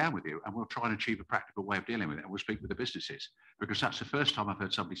 We'll sit down with you and we'll try and achieve a practical way of dealing with it. And we'll speak with the businesses, because that's the first time I've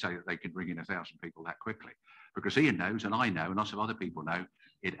heard somebody say that they can bring in 1,000 people that quickly. Because Ian knows, and I know, and lots of other people know,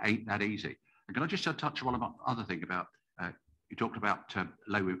 it ain't that easy. And can I just touch on one other thing about, you talked about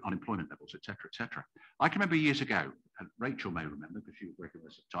low unemployment levels, et cetera, et cetera. I can remember years ago, and Rachel may remember because she was working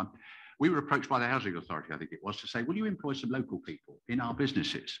with us at the time, we were approached by the Housing Authority, I think it was, to say, will you employ some local people in our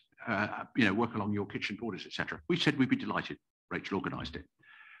businesses, work along your kitchen borders, et cetera. We said we'd be delighted. Rachel organised it.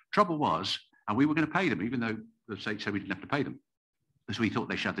 Trouble was, and we were going to pay them, even though the state said we didn't have to pay them, because we thought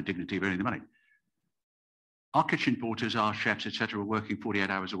they should have the dignity of earning the money. Our kitchen porters, our chefs, et cetera, were working 48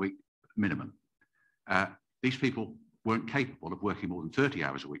 hours a week minimum. These people weren't capable of working more than 30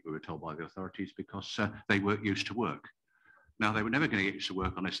 hours a week, we were told by the authorities, because they weren't used to work. Now, they were never going to get used to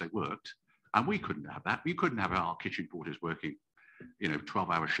work unless they worked, and we couldn't have that. We couldn't have our kitchen porters working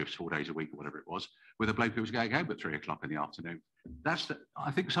 12-hour shifts, 4 days a week or whatever it was, with a bloke who was going home at 3 o'clock in the afternoon.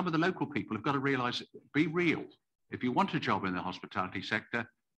 I think some of the local people have got to realise, be real. If you want a job in the hospitality sector,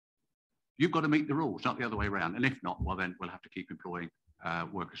 You've got to meet the rules, not the other way around. And if not, well, then we'll have to keep employing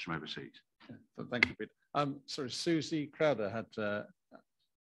workers from overseas. Yeah, thank you, Peter. Sorry, Susie Crowder had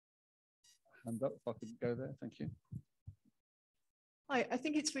hand up, if I could go there. Thank you. I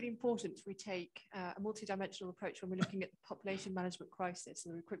think it's really important we take a multidimensional approach when we're looking at the population management crisis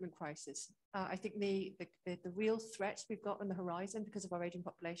and the recruitment crisis. I think the real threat we've got on the horizon because of our ageing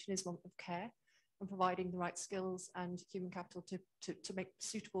population is one of care and providing the right skills and human capital to make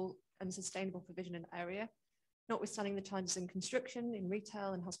suitable and sustainable provision in the area, notwithstanding the challenges in construction, in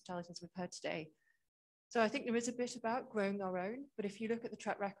retail and hospitality, as we've heard today. So I think there is a bit about growing our own, but if you look at the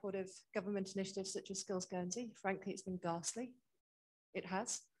track record of government initiatives such as Skills Guernsey, frankly, it's been ghastly. It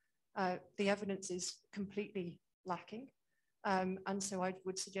has. The evidence is completely lacking. And so I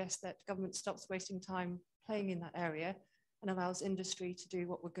would suggest that government stops wasting time playing in that area and allows industry to do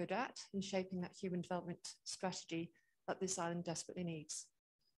what we're good at in shaping that human development strategy that this island desperately needs.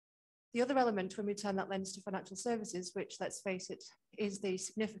 The other element, when we turn that lens to financial services, which, let's face it, is the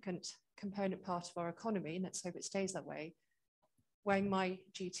significant component part of our economy, and let's hope it stays that way, wearing my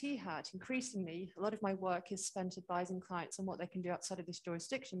GT hat, increasingly, a lot of my work is spent advising clients on what they can do outside of this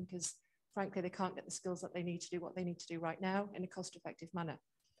jurisdiction, because frankly, they can't get the skills that they need to do what they need to do right now in a cost-effective manner.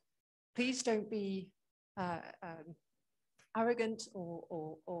 Please don't be arrogant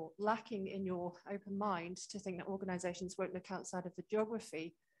or lacking in your open mind to think that organizations won't look outside of the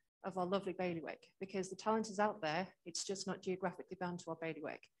geography of our lovely bailiwick, because the talent is out there, it's just not geographically bound to our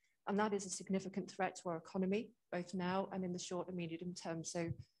bailiwick. And that is a significant threat to our economy, both now and in the short and medium term.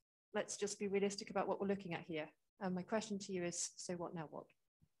 So let's just be realistic about what we're looking at here. And my question to you is, so what now what?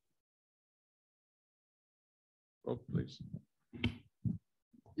 Rob, please.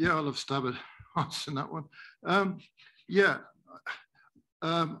 Yeah, I'll have stab at answering that one.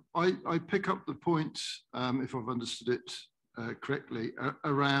 I pick up the point, if I've understood it correctly,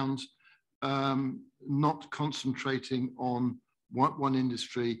 around not concentrating on one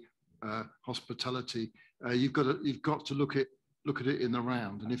industry, hospitality. You've got to look at it in the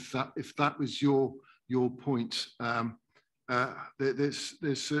round. And if that was your point, there's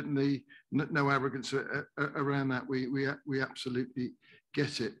certainly no arrogance around that. We absolutely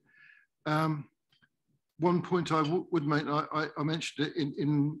get it. One point I would make, I mentioned it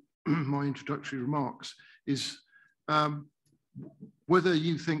in my introductory remarks, is whether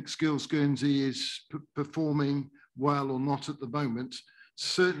you think Skills Guernsey is performing well or not at the moment.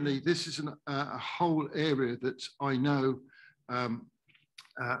 Certainly, this is a whole area that I know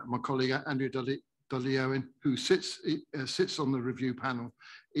my colleague Andrew Dudley-Owen, who sits on the review panel,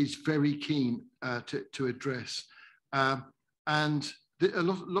 is very keen to address. And a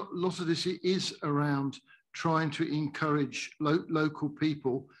lot of this is around trying to encourage local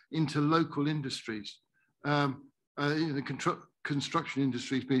people into local industries. The construction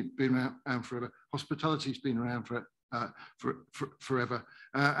industry's been around forever. Hospitality's been around forever.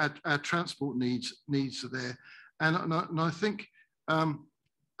 Our transport needs are there, and I think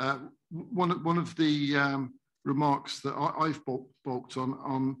one of the remarks that I've balked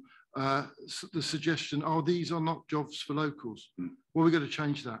on the suggestion, oh, these are not jobs for locals. Well, we've got to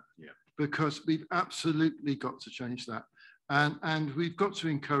change that, because we've absolutely got to change that, and we've got to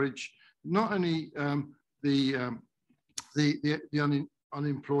encourage not only the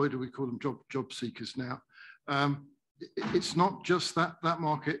unemployed, or we call them job seekers now. It's not just that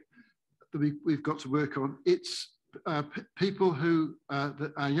market that we've got to work on. It's people who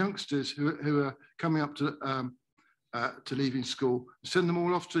are youngsters who are coming up to leaving school. Send them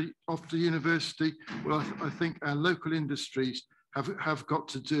all off to university. Well, I think our local industries have got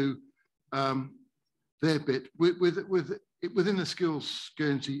to do their bit within the Skills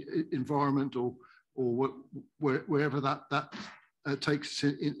Guernsey environment, or wherever that takes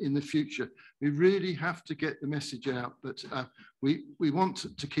us in the future. We really have to get the message out that we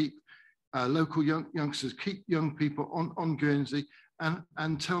want to keep local youngsters, keep young people on Guernsey,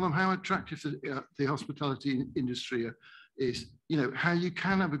 and tell them how attractive the hospitality industry is. You know, how you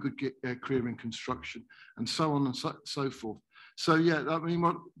can have a good career in construction, and so on and so forth. So yeah, I mean,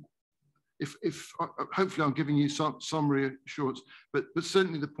 if hopefully I'm giving you some reassurance, but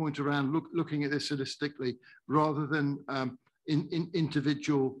certainly the point around looking at this holistically rather than in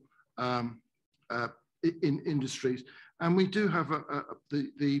individual in industries. And we do have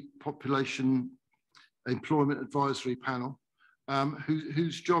the Population Employment Advisory Panel,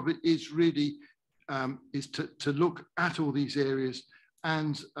 whose job it is really is to look at all these areas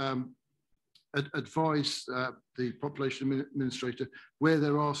and advise the population administrator where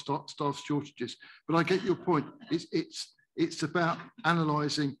there are staff shortages. But I get your point. It's about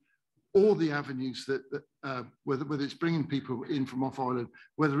analysing all the avenues that whether it's bringing people in from off island,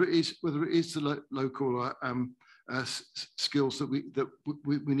 whether it is the local skills that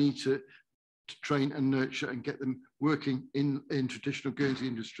we need to train and nurture and get them working in traditional Guernsey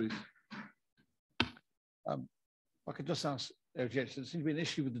industries. I could just ask, there seems to be an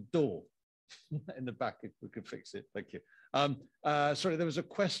issue with the door in the back, if we could fix it. Thank you. Sorry, there was a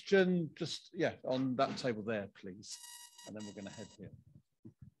question just, yeah, on that table there, please. And then we're going to head here.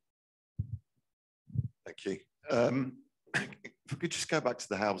 Thank you. If we could just go back to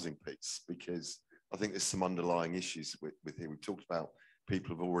the housing piece, because I think there's some underlying issues with here. We've talked about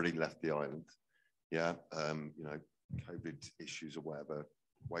people who've already left the island. Yeah, you know, COVID issues or whatever,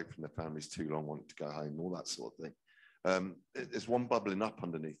 away from their families too long, wanting to go home, all that sort of thing. There's one bubbling up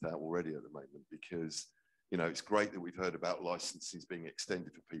underneath that already at the moment, because, you know, it's great that we've heard about licenses being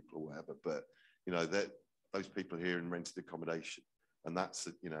extended for people or whatever, but, you know, that those people here in rented accommodation, and that's,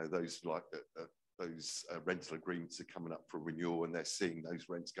 you know, those like those rental agreements are coming up for renewal, and they're seeing those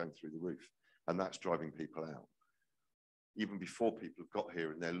rents going through the roof, and that's driving people out. Even before people have got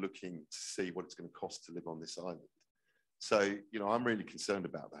here, and they're looking to see what it's going to cost to live on this island. So, you know, I'm really concerned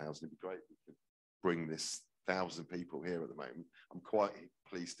about the housing. It'd be great if we could bring this 1,000 people here at the moment. I'm quite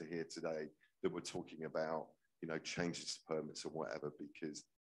pleased to hear today that we're talking about, you know, changes to permits or whatever, because,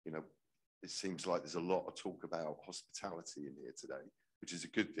 you know, it seems like there's a lot of talk about hospitality in here today, which is a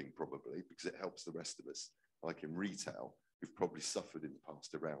good thing probably, because it helps the rest of us. Like in retail, we've probably suffered in the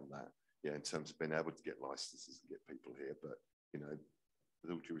past around that, yeah, in terms of being able to get licenses and get people here. But, you know,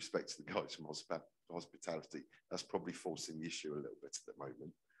 with all due respect to the guys from hospitality, that's probably forcing the issue a little bit at the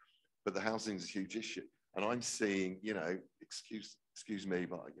moment. But the housing is a huge issue. And I'm seeing, you know, excuse me,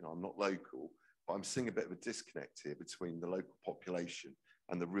 but, you know, I'm not local, but I'm seeing a bit of a disconnect here between the local population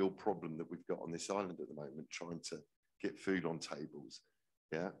and the real problem that we've got on this island at the moment, trying to get food on tables.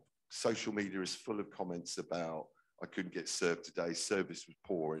 Yeah. Social media is full of comments about, I couldn't get served today, service was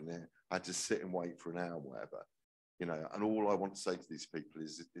poor in there, I had to sit and wait for an hour, whatever. You know, and all I want to say to these people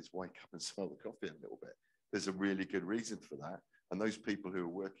is wake up and smell the coffee a little bit. There's a really good reason for that. And those people who are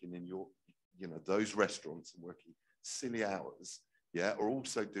working in your, you know, those restaurants and working silly hours, yeah, are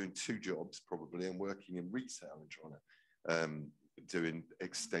also doing 2 jobs probably and working in retail and trying to doing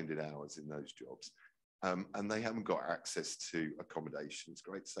extended hours in those jobs. And they haven't got access to accommodation. It's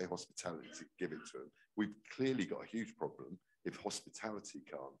great to say hospitality to give it to them. We've clearly got a huge problem if hospitality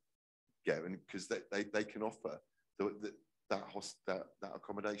can't get in, because they can offer that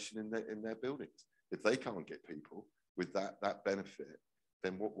accommodation in their buildings. If they can't get people with that benefit,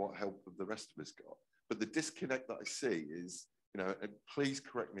 then what help have the rest of us got? But the disconnect that I see is, you know, and please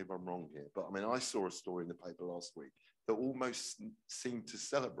correct me if I'm wrong here, but I mean, I saw a story in the paper last week that almost seemed to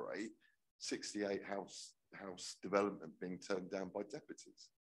celebrate 68 house development being turned down by deputies.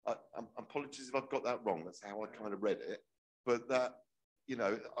 Apologies if I've got that wrong. That's how I kind of read it. But that, you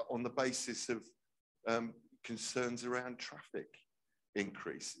know, on the basis of concerns around traffic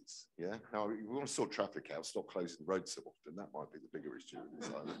increases. Yeah. Now we want to sort traffic out, stop closing the roads so often. That might be the bigger issue in this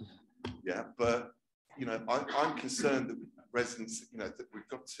island. Yeah. But, you know, I'm concerned that residents, you know, that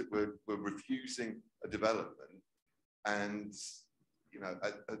we're refusing a development, and, you know,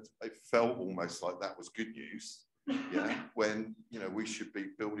 it felt almost like that was good news. Yeah. When, you know, we should be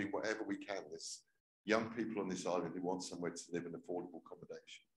building whatever we can. There's young people on this island who want somewhere to live in affordable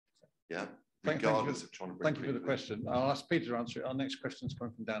accommodation. Yeah. Regardless of trying to bring. Thank you for the question. I'll ask Peter to answer it. Our next question is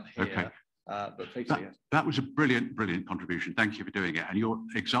coming from down here. Okay. But Peter, yes. That was a brilliant contribution. Thank you for doing it. And your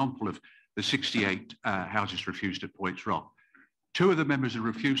example of the 68 houses refused at Points Rock, 2 of the members who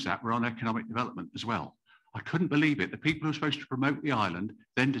refused that were on economic development as well. I couldn't believe it. The people who were supposed to promote the island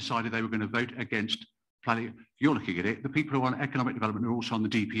then decided they were going to vote against planning. You're looking at it. The people who are on economic development who are also on the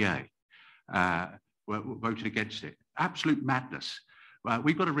DPA were voted against it. Absolute madness.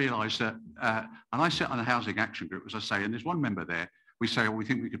 We've got to realise that, and I sit on a housing action group, as I say, and there's one member there. We say, oh, we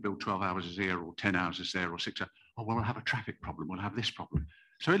think we could build 12 houses here or 10 houses there or 6. Oh, well, we'll have a traffic problem. We'll have this problem.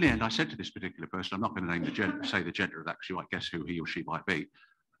 So in the end, I said to this particular person, I'm not going to name the gender, say the gender of that, because you might guess who he or she might be.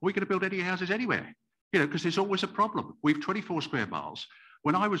 Are we going to build any houses anywhere? You know, because there's always a problem. We've 24 square miles.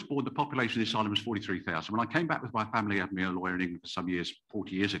 When I was born, the population of this island was 43,000. When I came back with my family, having been a lawyer in England for some years,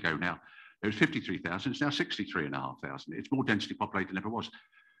 40 years ago now, it was 53,000. It's now 63,500. It's more densely populated than ever was.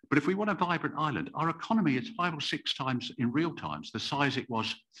 But if we want a vibrant island, our economy is 5 or 6 times in real times the size it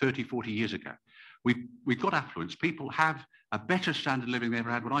was 30, 40 years ago. We've got affluence. People have a better standard of living than they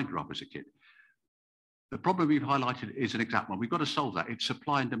ever had when I grew up as a kid. The problem we've highlighted is an exact one. We've got to solve that. It's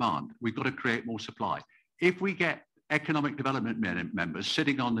supply and demand. We've got to create more supply. If we get economic development members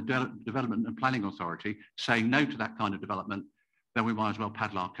sitting on the Development and Planning Authority saying no to that kind of development, then we might as well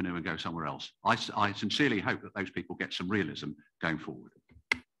paddle our canoe and go somewhere else. I sincerely hope that those people get some realism going forward.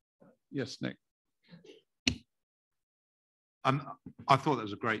 Yes, Nick. I thought that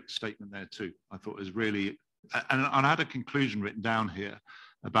was a great statement there too. I thought it was really, and I had a conclusion written down here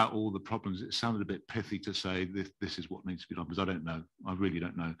about all the problems. It sounded a bit pithy to say this is what needs to be done, because I don't know. I really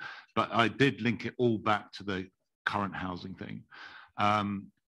don't know. But I did link it all back to the current housing thing.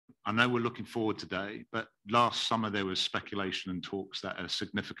 I know we're looking forward today, but last summer there was speculation and talks that a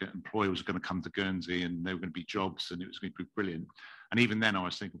significant employer was going to come to Guernsey and there were going to be jobs and it was going to be brilliant. And even then I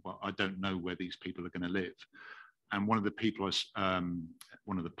was thinking, well, I don't know where these people are going to live. And one of the people,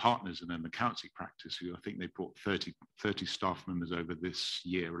 one of the partners in an accountancy practice, who I think they brought 30 staff members over this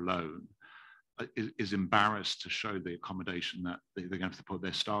year alone, is embarrassed to show the accommodation that they're going to have to put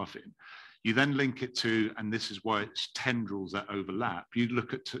their staff in. You then link it to, and this is why it's tendrils that overlap. You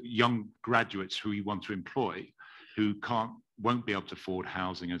look at young graduates who you want to employ, who won't be able to afford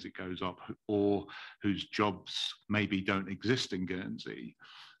housing as it goes up, or whose jobs maybe don't exist in Guernsey.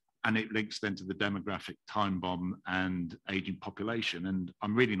 And it links then to the demographic time bomb and aging population. And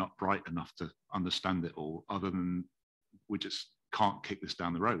I'm really not bright enough to understand it all, other than we just can't kick this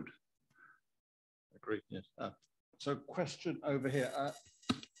down the road. Agreed, yes. So question over here.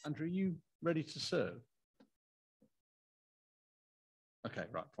 Andrew, are you ready to serve? Okay,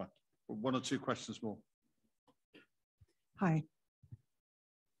 right, fine. One or two questions more. Hi.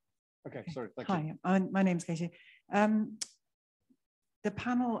 Okay, sorry, thank you. Hi, my name's Katie. The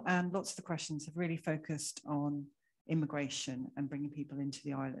panel and lots of the questions have really focused on immigration and bringing people into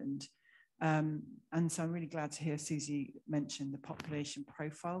the island. And so I'm really glad to hear Susie mention the population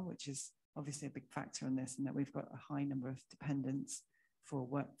profile, which is obviously a big factor in this, and that we've got a high number of dependents for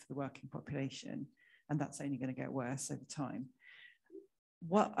the working population, and that's only going to get worse over time.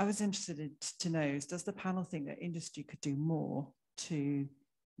 What I was interested to know is, does the panel think that industry could do more to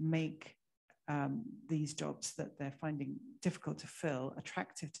make these jobs that they're finding difficult to fill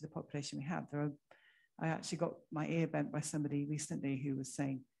attractive to the population we have? I actually got my ear bent by somebody recently who was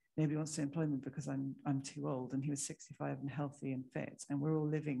saying nobody wants to employ me because I'm too old, and he was 65 and healthy and fit, and we're all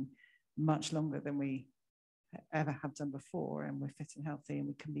living much longer than we ever have done before, and we're fit and healthy, and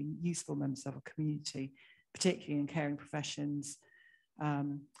we can be useful members of a community, particularly in caring professions.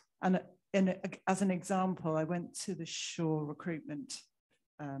 And as an example, I went to the Shaw recruitment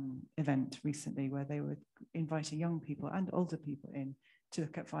event recently, where they were inviting young people and older people in to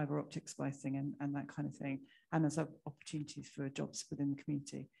look at fibre optic splicing and that kind of thing, and as opportunities for jobs within the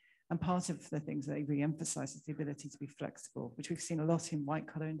community. And part of the things that they really emphasise is the ability to be flexible, which we've seen a lot in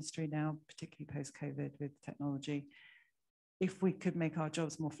white-collar industry now, particularly post-COVID with technology. If we could make our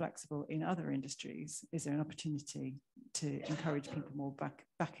jobs more flexible in other industries, is there an opportunity to encourage people more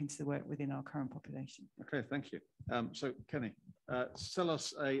back into the work within our current population? Okay, thank you. So Kenny, sell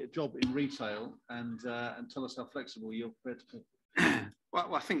us a job in retail and tell us how flexible you're prepared to be.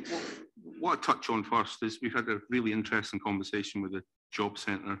 Well, I think what I touch on first is we've had a really interesting conversation with the Job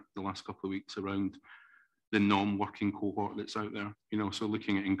Centre the last couple of weeks around the non-working cohort that's out there. So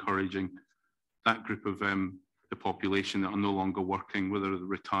looking at encouraging that group of the population that are no longer working, whether they're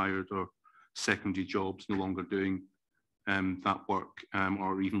retired or secondary jobs, no longer doing that work,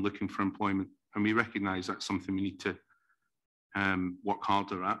 or even looking for employment. And we recognise that's something we need to work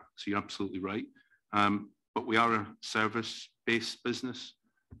harder at. So you're absolutely right. But we are a service-based business.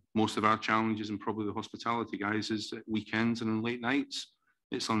 Most of our challenges, and probably the hospitality guys, is at weekends and on late nights.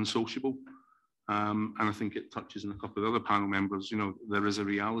 It's unsociable. And I think it touches on a couple of other panel members. There is a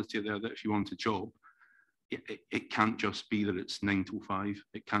reality there that if you want a job, it can't just be that it's 9 to 5.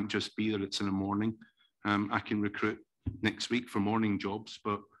 It can't just be that it's in the morning. I can recruit next week for morning jobs,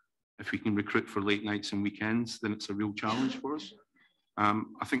 but if we can recruit for late nights and weekends, then it's a real challenge for us.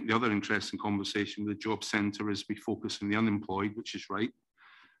 I think the other interesting conversation with the Job Centre is we focus on the unemployed, which is right.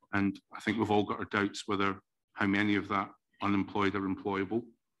 And I think we've all got our doubts whether how many of that unemployed are employable.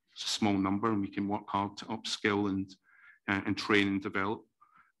 It's a small number, and we can work hard to upskill and train and develop.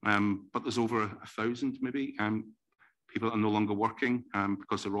 But there's over 1,000 maybe people that are no longer working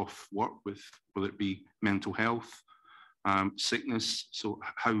because they're off work, with whether it be mental health, sickness. So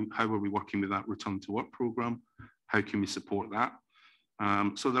how are we working with that return to work programme? How can we support that?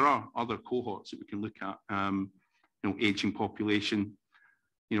 So there are other cohorts that we can look at. Aging population.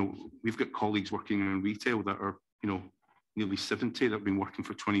 We've got colleagues working in retail that are nearly 70 that have been working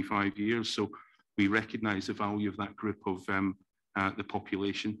for 25 years. So we recognise the value of that group of the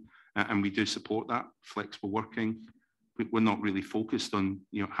population, and we do support that flexible working. We're not really focused on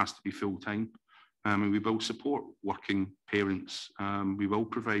it has to be full time, and we will support working parents. We will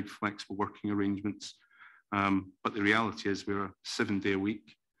provide flexible working arrangements, But the reality is we're a 7-day a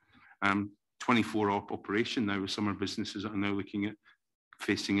week, 24-hour operation now with some of our businesses that are now looking at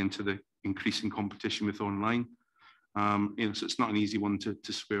facing into the increasing competition with online. So it's not an easy one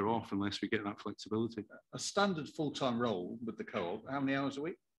to square off unless we get that flexibility. A standard full-time role with the co-op, how many hours a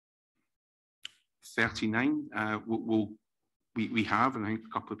week? 39. We have, and I think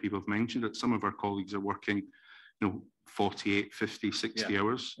a couple of people have mentioned that some of our colleagues are working, 48, 50, 60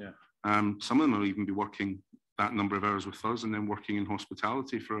 hours. Yeah. Some of them will even be working that number of hours with us and then working in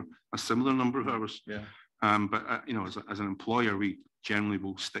hospitality for a similar number of hours. Yeah. But as an employer, we generally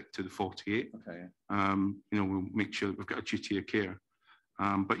will stick to the 48. Okay. We'll make sure that we've got a duty of care.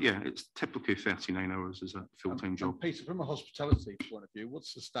 But yeah, it's typically 39 hours as a full-time job. Peter, from a hospitality point of view,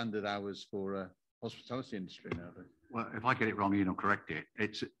 what's the standard hours for hospitality industry nowadays? Well, if I get it wrong, Ian will correct it.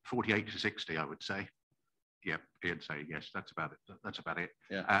 It's 48 to 60, I would say. Yep, Ian'd say yes. That's about it. That's about it.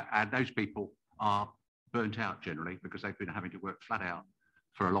 Yeah. And those people are burnt out generally because they've been having to work flat out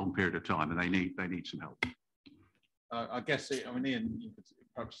for a long period of time, and they need some help. I guess Ian, you could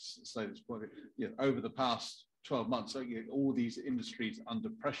perhaps say this point. Over the past 12 months, all these industries under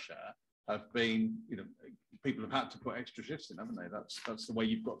pressure have been, people have had to put extra shifts in, haven't they? That's the way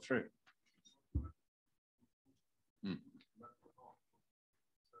you've got through. Hmm.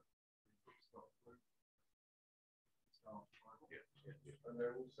 And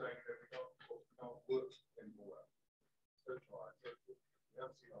they're all saying that we can't work anymore. So try. So we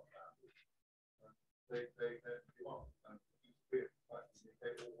haven't seen our plan. They want and be it like the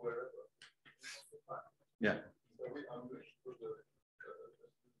UK or wherever. Yeah. So I'm going to put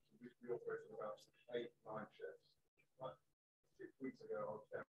we operate at about 8-9 shifts. Like 6 weeks ago, I was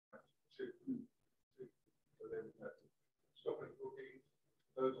down to 2. So then we had to stop at booking,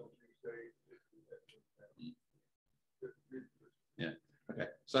 those on Tuesday. Yeah. Okay.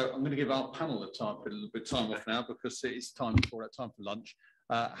 So I'm going to give our panel a little bit of time off now because it's time for lunch.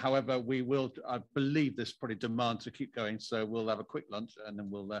 However, we will, I believe this probably demands to keep going, so we'll have a quick lunch and then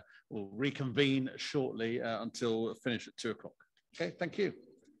we'll reconvene shortly until finish at 2 o'clock. Okay, thank you.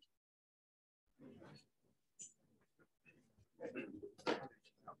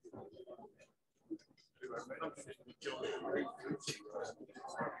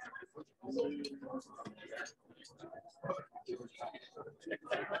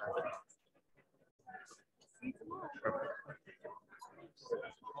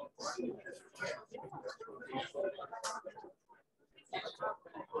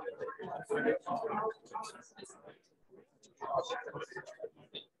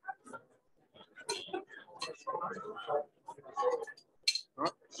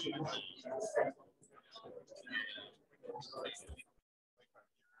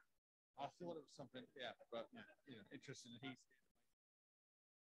 I thought it was something, yeah, but interesting. He's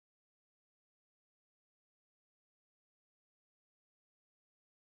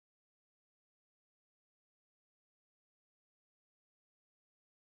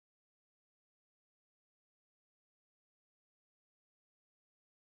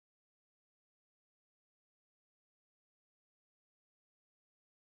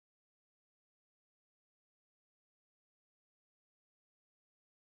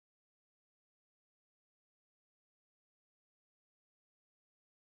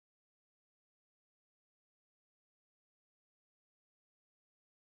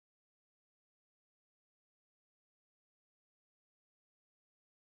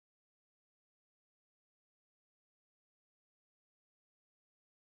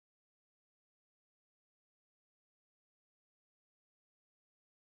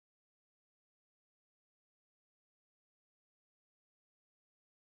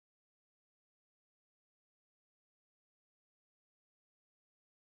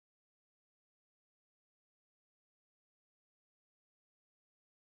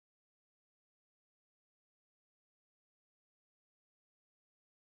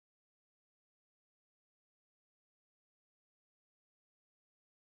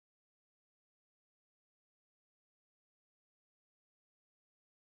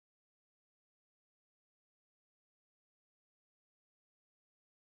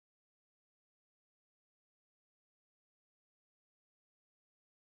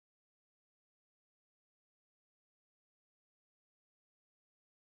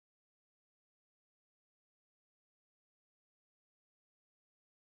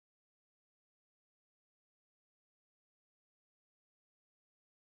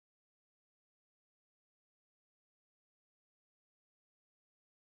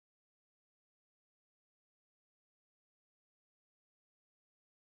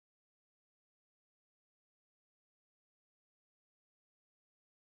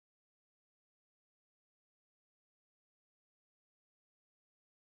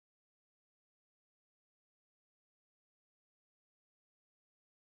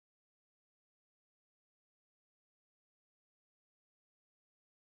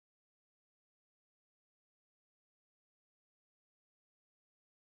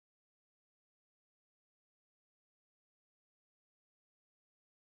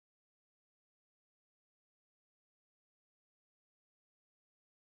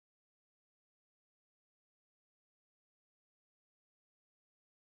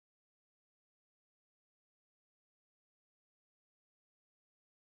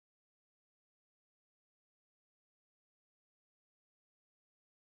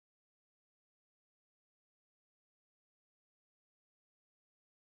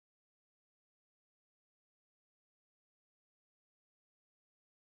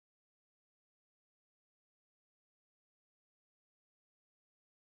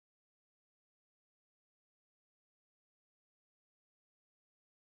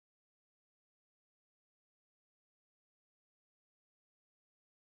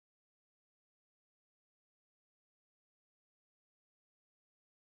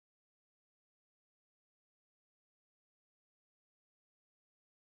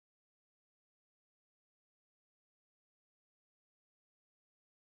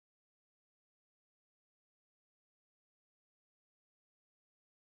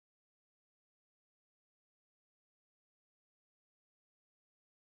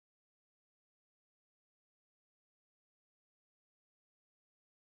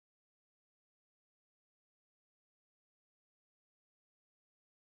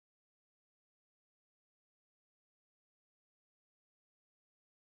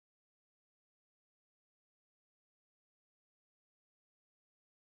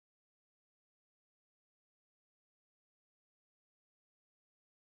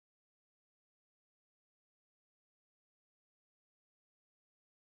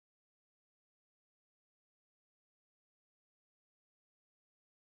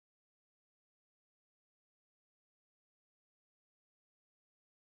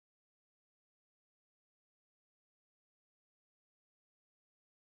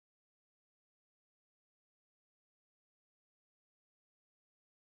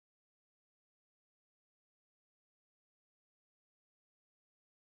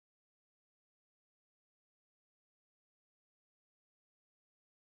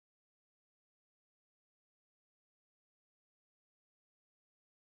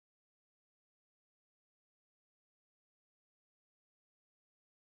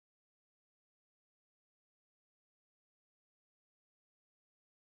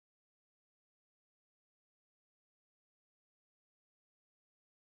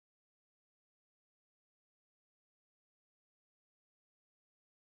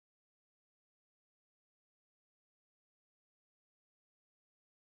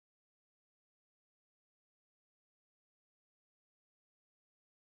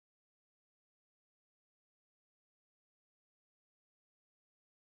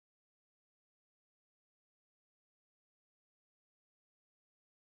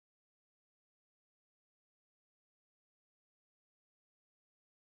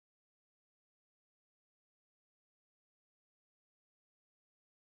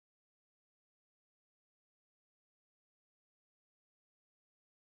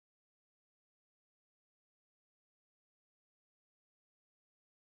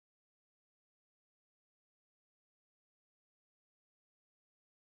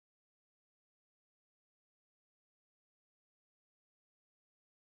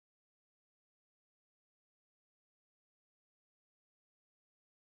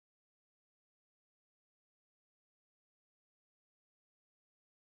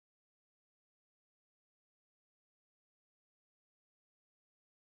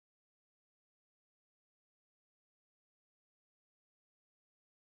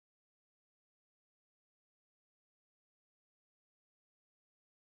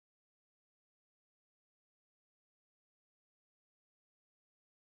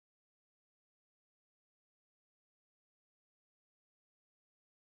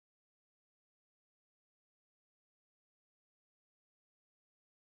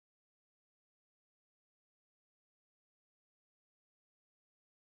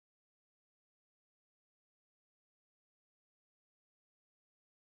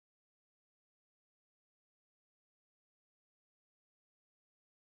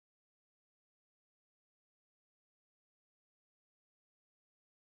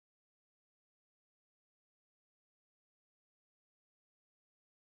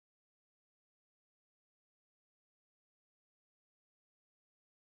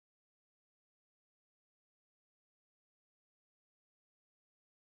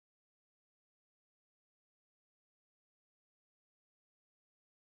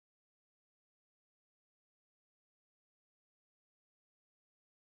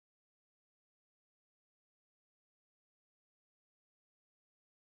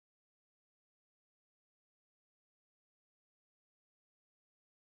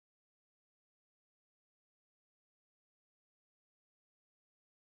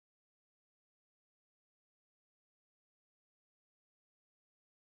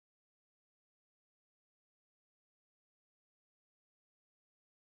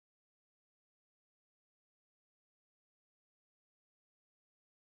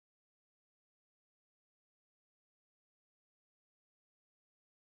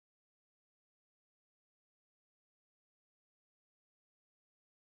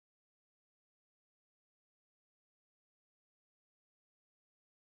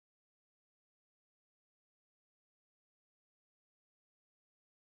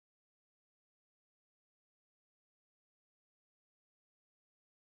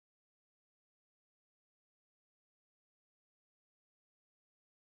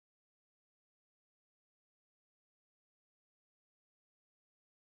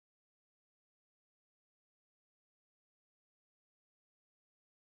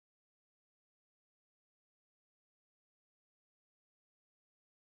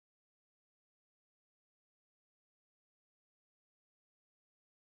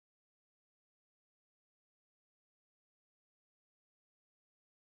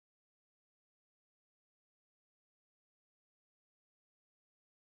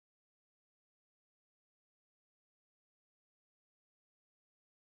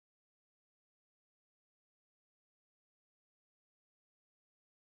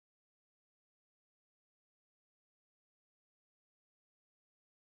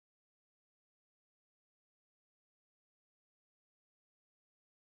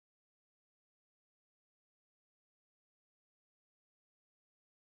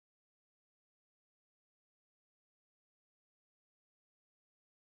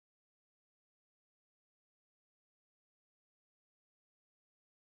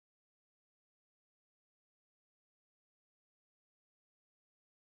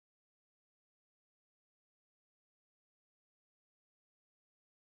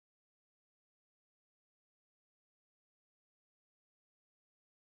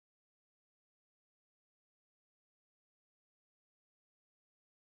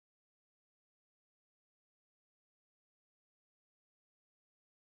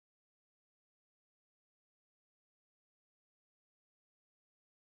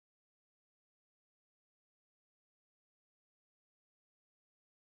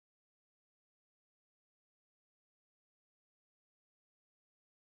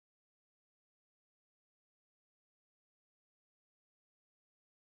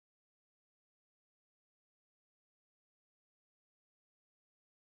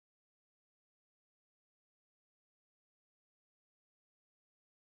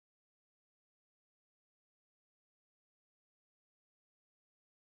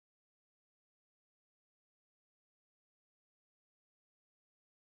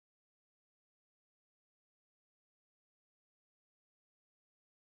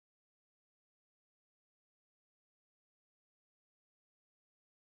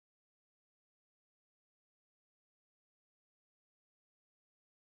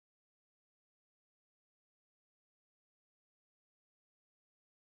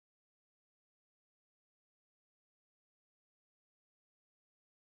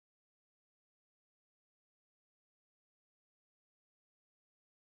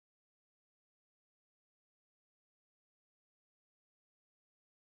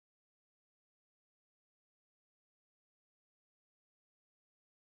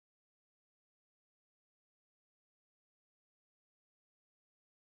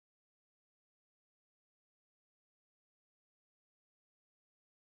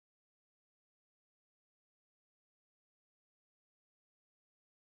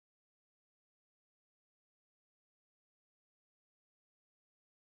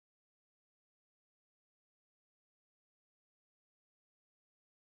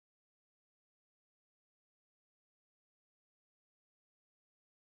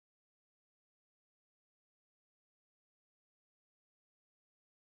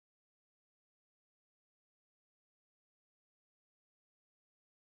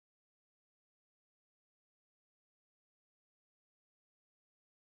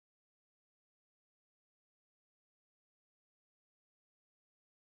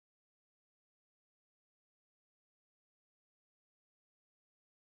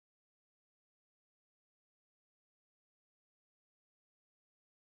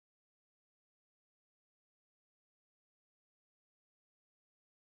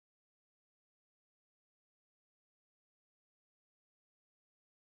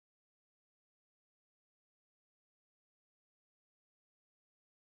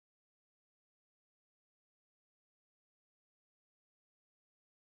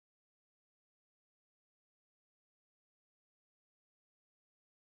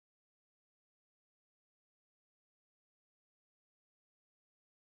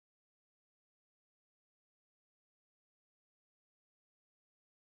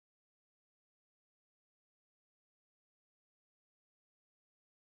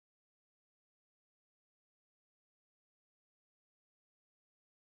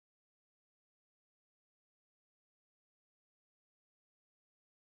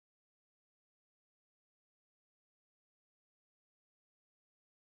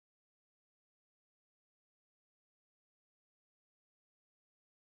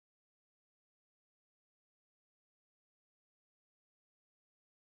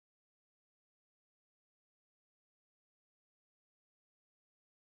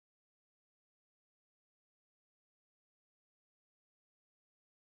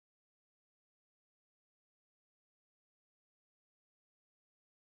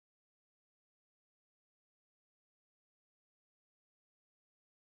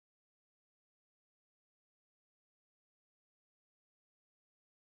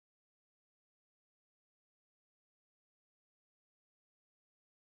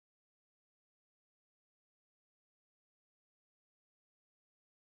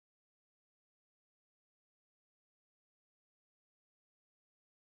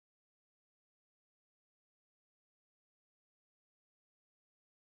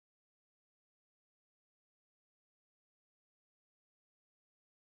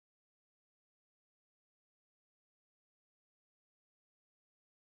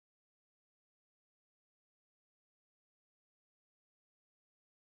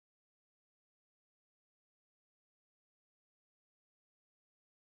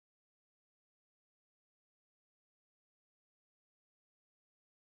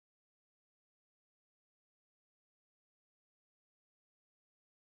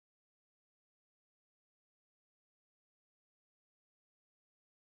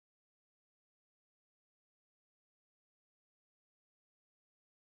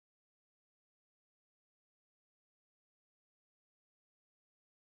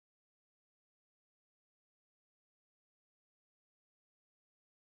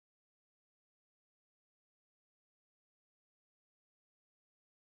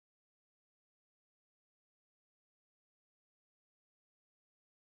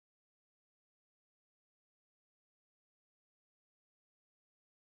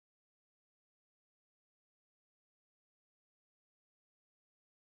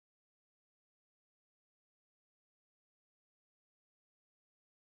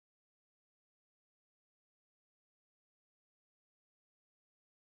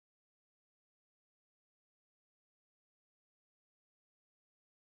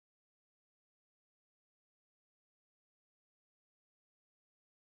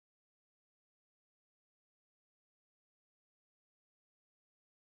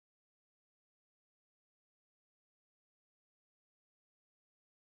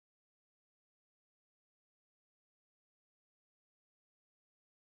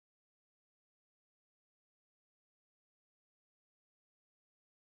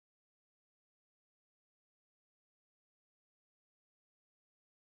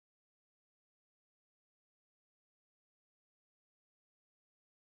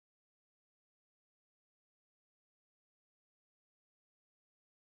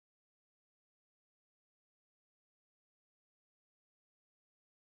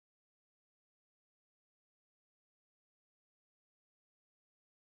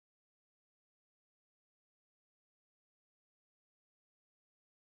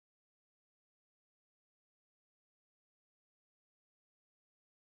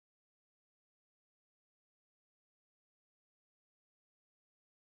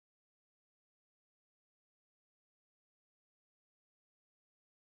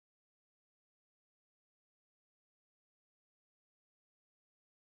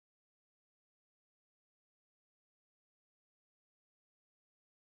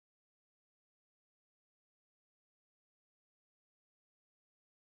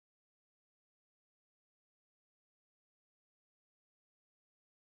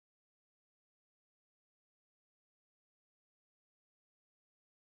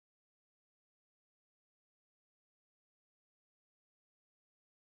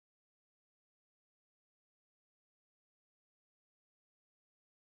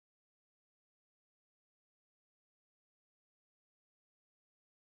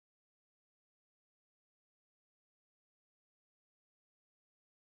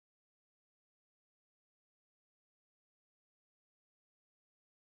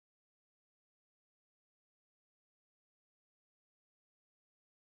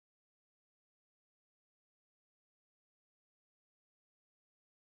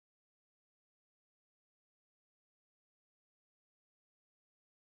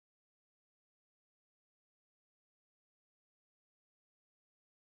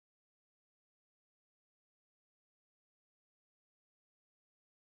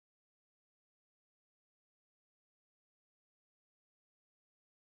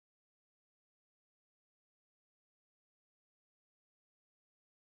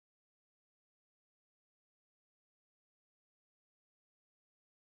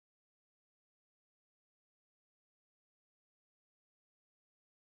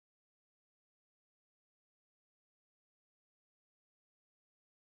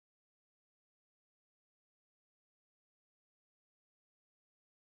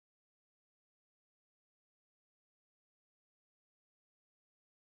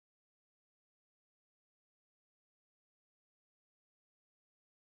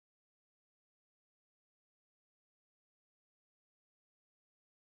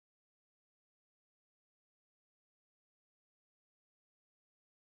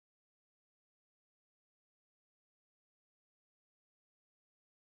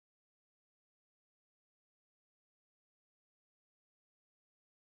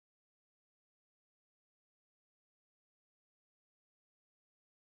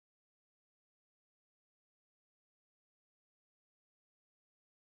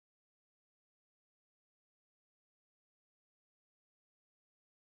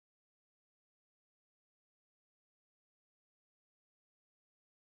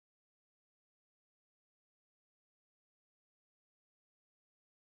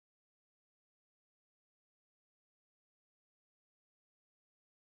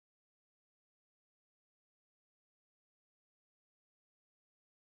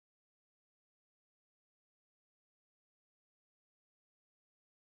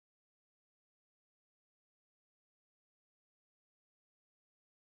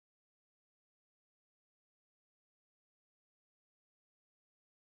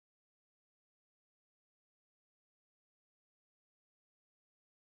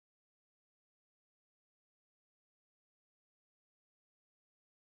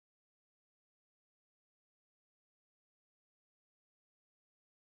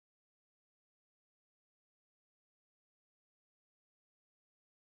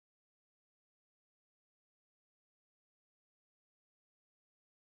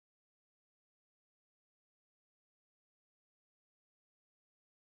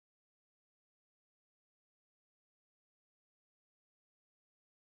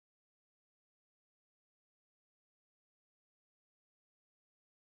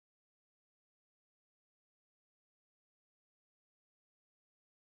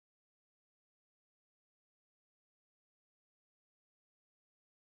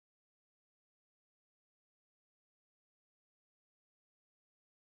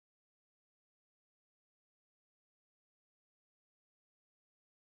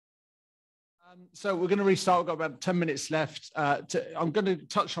So we're going to restart. We've got about 10 minutes left. I'm going to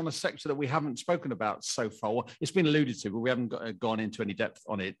touch on a sector that we haven't spoken about so far. Well, it's been alluded to, but we haven't gone into any depth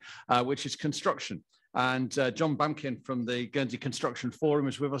on it, which is construction. And John Bamkin from the Guernsey Construction Forum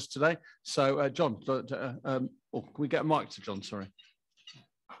is with us today. So John, can we get a mic to John? Sorry.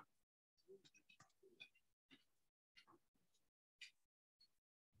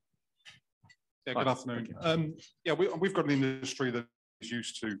 Yeah, good afternoon. Yeah, we've got an industry that is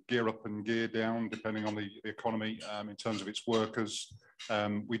used to gear up and gear down depending on the economy in terms of its workers.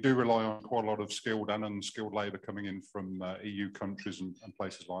 We do rely on quite a lot of skilled and unskilled labour coming in from EU countries and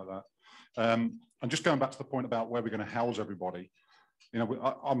places like that. And just going back to the point about where we're going to house everybody, you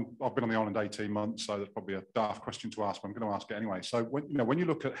know, I've been on the island 18 months, so that's probably a daft question to ask, but I'm going to ask it anyway. So when you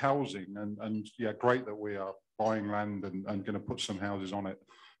look at housing, and yeah, great that we are buying land and going to put some houses on it,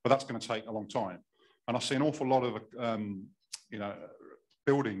 but that's going to take a long time. And I see an awful lot of you know,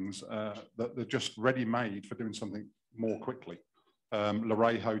 buildings that they're just ready-made for doing something more quickly.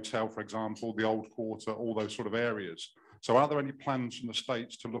 Luray Hotel, for example, the Old Quarter, all those sort of areas. So are there any plans from the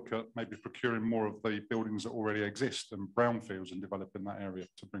States to look at maybe procuring more of the buildings that already exist and brownfields and developing that area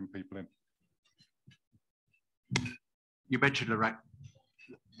to bring people in? You mentioned Luray.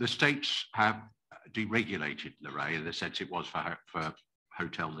 The States have deregulated Luray in the sense it was for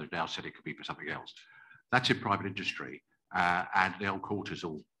hotels. They've now said it could be for something else. That's in private industry, and the Old Quarter's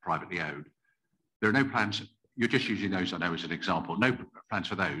all privately owned. There are no plans. You're just using those, I know, as an example. No plans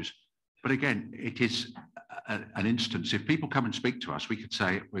for those. But again, it is an instance. If people come and speak to us, we could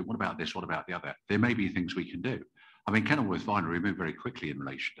say, well, what about this? What about the other? There may be things we can do. I mean, Kenilworth Vinery moved very quickly in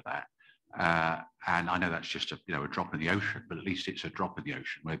relation to that. And I know that's just a drop in the ocean, but at least it's a drop in the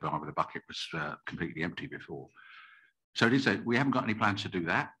ocean, whereby the bucket was completely empty before. So it is we haven't got any plans to do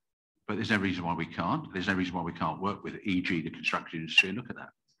that, but there's no reason why we can't. There's no reason why we can't work with, e.g., the construction industry, and look at that.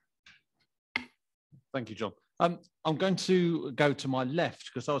 Thank you, John. I'm going to go to my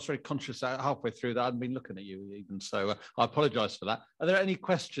left because I was very conscious that halfway through that I hadn't been looking at you even. So I apologise for that. Are there any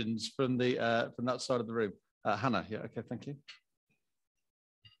questions from that side of the room? Hannah, yeah, okay, thank you.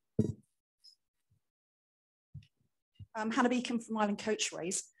 Hannah Beacon from Island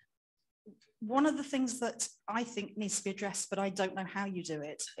Coachways. One of the things that I think needs to be addressed, but I don't know how you do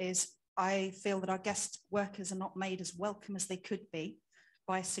it, is I feel that our guest workers are not made as welcome as they could be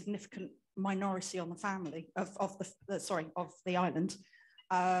by a significant minority on the family of the island.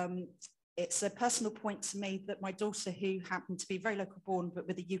 It's a personal point to me that my daughter, who happened to be very local born but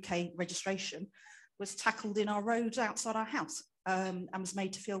with a UK registration, was tackled in our road outside our house and was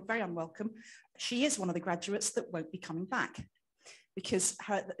made to feel very unwelcome. She is one of the graduates that won't be coming back because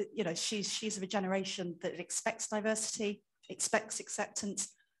her, she's of a generation that expects diversity, expects acceptance,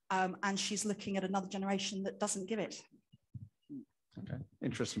 and she's looking at another generation that doesn't give it. Okay,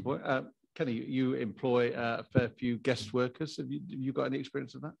 interesting point. Kenny, you employ a fair few guest workers. Have you got any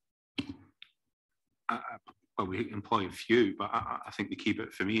experience of that? Well, we employ a few, but I think the key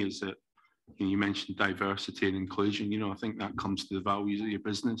bit for me is that you mentioned diversity and inclusion. I think that comes to the values of your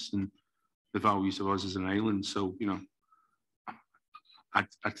business and the values of us as an island. So, I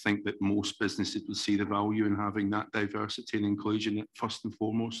think that most businesses would see the value in having that diversity and inclusion first and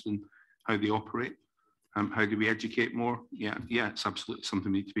foremost in how they operate. How do we educate more? Yeah, it's absolutely something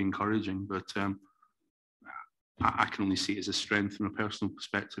we need to be encouraging, but I can only see it as a strength from a personal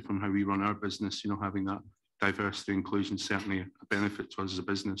perspective from how we run our business. Having that diversity and inclusion is certainly a benefit to us as a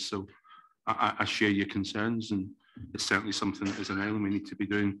business. So I share your concerns, and it's certainly something that as an island we need to be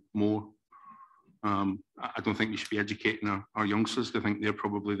doing more. I don't think we should be educating our youngsters. I think they're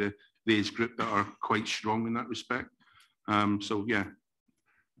probably the age group that are quite strong in that respect. So yeah.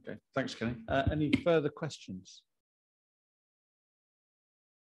 Okay, thanks, Kenny. Any further questions?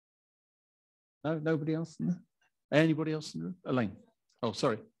 No, nobody else in there? Anybody else in the room? Elaine. Oh,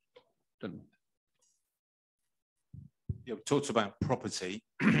 sorry. Yeah, we talked about property,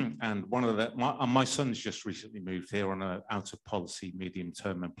 and one of my son's just recently moved here on an out of policy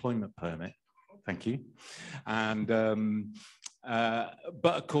medium-term employment permit. Thank you. And but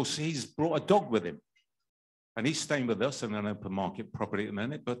of course he's brought a dog with him. And he's staying with us in an open market property at the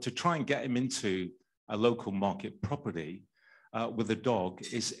minute, but to try and get him into a local market property with a dog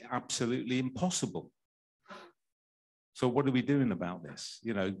is absolutely impossible. So what are we doing about this?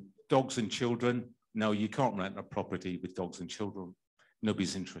 Dogs and children, no, you can't rent a property with dogs and children.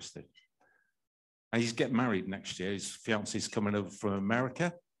 Nobody's interested. And he's getting married next year. His fiance's coming over from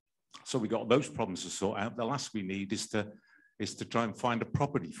America. So we got those problems to sort out. The last we need is to try and find a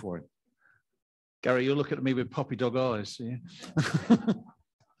property for him. Gary, you're looking at me with puppy dog eyes. Yeah?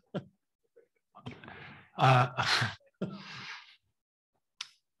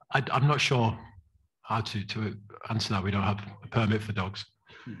 I'm not sure how to answer that. We don't have a permit for dogs.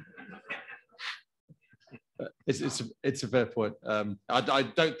 It's a fair point. I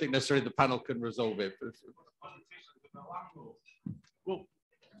don't think necessarily the panel can resolve it. But well,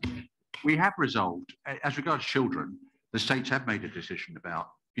 we have resolved, as regards children, the states have made a decision about,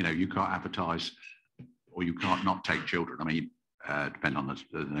 you know, you can't advertise or you can't not take children. I mean, depending on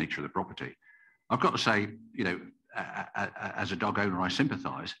the nature of the property. I've got to say, you know, as a dog owner, I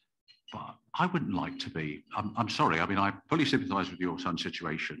sympathise, but I wouldn't like to be, I'm sorry, I mean, I fully sympathise with your son's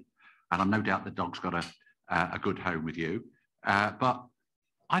situation, and I'm no doubt the dog's got a good home with you, but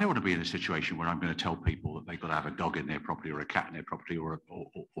I don't want to be in a situation where I'm going to tell people that they've got to have a dog in their property or a cat in their property, or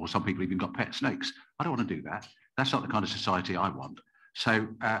some people even got pet snakes. I don't want to do that. That's not the kind of society I want. So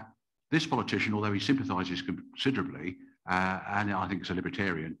this politician, although he sympathises considerably, and I think is a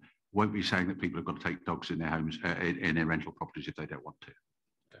libertarian, won't be saying that people have got to take dogs in their homes, in their rental properties if they don't want to.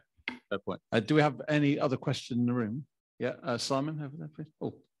 Fair point. Do we have any other question in the room? Yeah, Simon, over there, please.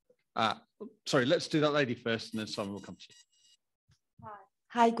 Oh, sorry, let's do that lady first, and then Simon will come to you.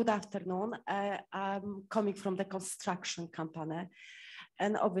 Hi, good afternoon. I'm coming from the construction company,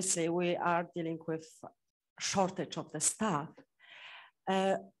 and obviously we are dealing with shortage of the staff.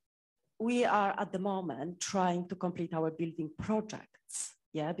 We are at the moment trying to complete our building projects,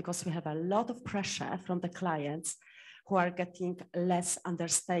 yeah, because we have a lot of pressure from the clients who are getting less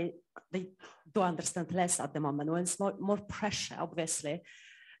understand. They do understand less at the moment. When it's more pressure, obviously,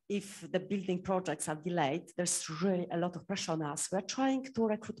 if the building projects are delayed, there's really a lot of pressure on us. We're trying to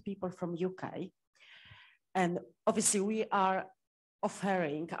recruit people from UK. And obviously we are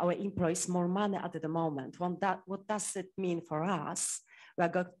offering our employees more money at the moment. What does it mean for us? We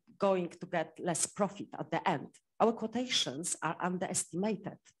are going to get less profit at the end. Our quotations are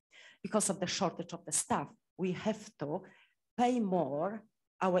underestimated because of the shortage of the staff. We have to pay more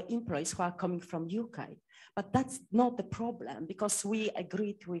our employees who are coming from UK. But that's not the problem, because we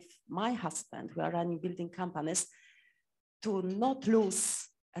agreed with my husband, who are running building companies, to not lose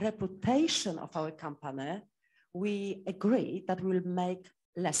reputation of our company. We agreed that we'll make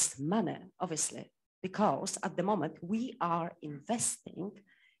less money, obviously, because at the moment we are investing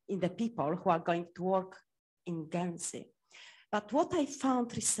in the people who are going to work in Guernsey. But what I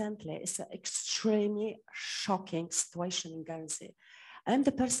found recently is an extremely shocking situation in Guernsey. I'm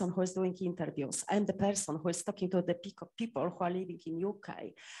the person who is doing interviews. I'm the person who is talking to the people who are living in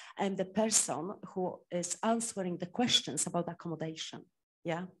UK. I'm the person who is answering the questions about accommodation.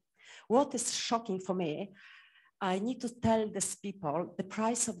 Yeah. What is shocking for me, I need to tell these people the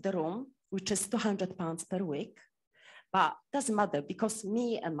price of the room, which is £200 per week, but it doesn't matter, because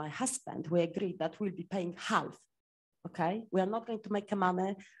me and my husband, we agreed that we'll be paying half. Okay, we are not going to make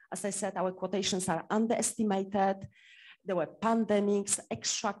money. As I said, our quotations are underestimated. There were pandemics,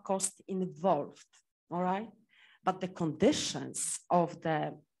 extra costs involved, all right? But the conditions of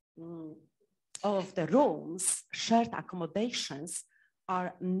the rooms, shared accommodations,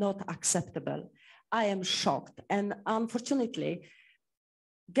 are not acceptable. I am shocked. And unfortunately,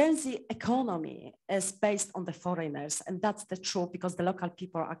 Guernsey economy is based on the foreigners, and that's the truth, because the local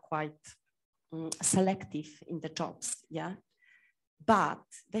people are quite selective in the jobs, yeah? But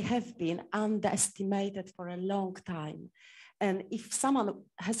they have been underestimated for a long time. And if someone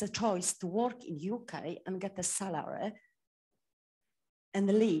has a choice to work in UK and get a salary and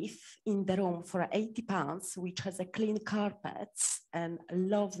live in the room for £80, which has a clean carpets and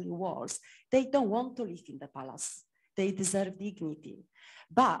lovely walls, they don't want to live in the palace. They deserve dignity.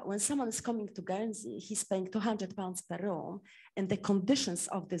 But when someone is coming to Guernsey, he's paying £200 per room, and the conditions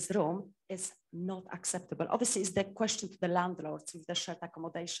of this room is not acceptable. Obviously, it's the question to the landlords with the shared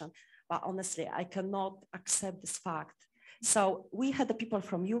accommodation, but honestly, I cannot accept this fact. So we had the people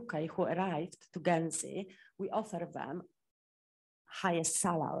from UK who arrived to Guernsey. We offered them highest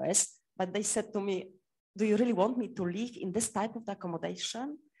salaries, but they said to me, do you really want me to live in this type of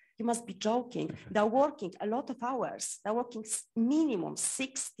accommodation? You must be joking. They're working a lot of hours. They're working minimum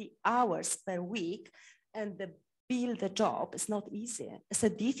 60 hours per week, and the job is not easy. It's a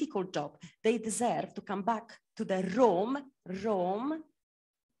difficult job. They deserve to come back to the room,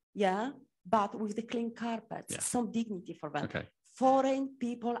 yeah, but with the clean carpets, some dignity for them. Okay. Foreign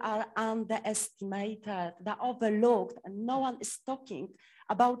people are underestimated, they're overlooked, and no one is talking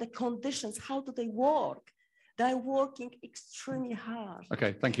about the conditions. How do they work? They're working extremely hard.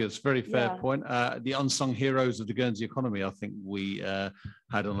 Okay, thank you. That's a very fair point. The unsung heroes of the Guernsey economy, I think we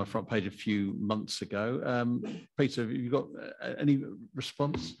had on the front page a few months ago. Peter, have you got any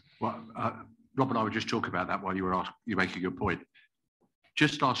response? Well, Rob and I would just talk about that while you were making your point.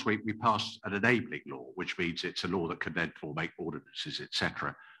 Just last week, we passed an enabling law, which means it's a law that can then make ordinances,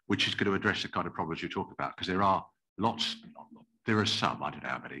 etc., which is going to address the kind of problems you talk about, because there are some, I don't know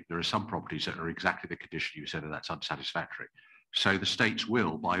how many, there are some properties that are exactly the condition you said, and that's unsatisfactory. So the states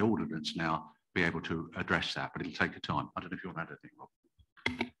will, by ordinance now, be able to address that, but it'll take a time. I don't know if you want to add anything, Rob.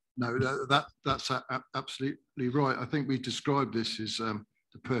 No, that's absolutely right. I think we described this as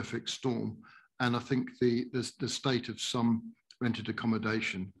the perfect storm, and I think the state of some rented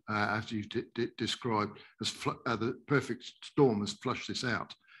accommodation, as you described, as the perfect storm has flushed this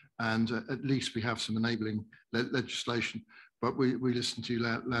out, and at least we have some enabling legislation. But we listen to you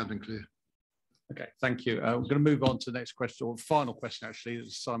loud and clear. Okay, thank you. We're going to move on to the next question, or final question actually.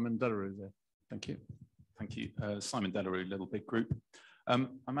 Is Simon Delarue there? Thank you. Thank you. Simon Delarue, Little Big Group.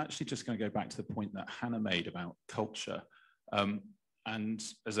 I'm actually just going to go back to the point that Hannah made about culture. And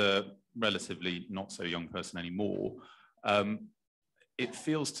as a relatively not so young person anymore, it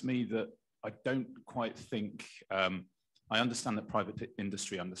feels to me that I don't quite think, I understand that private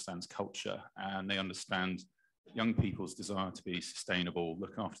industry understands culture, and they understand young people's desire to be sustainable,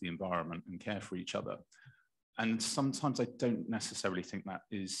 look after the environment and care for each other. And sometimes I don't necessarily think that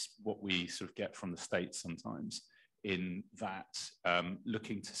is what we sort of get from the States sometimes, in that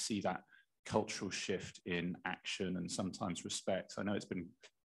looking to see that cultural shift in action and sometimes respect. I know it's been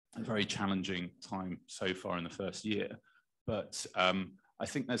a very challenging time so far in the first year, but I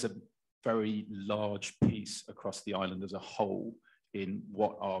think there's a very large piece across the island as a whole in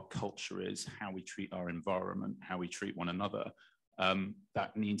what our culture is, how we treat our environment, how we treat one another,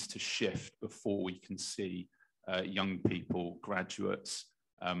 that needs to shift before we can see young people, graduates,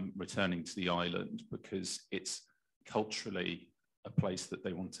 returning to the island, because it's culturally a place that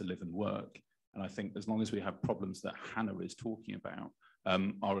they want to live and work. And I think as long as we have problems that Hannah is talking about,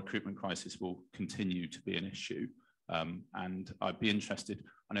 our recruitment crisis will continue to be an issue. And I'd be interested,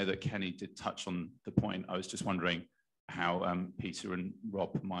 I know that Kenny did touch on the point, I was just wondering how Peter and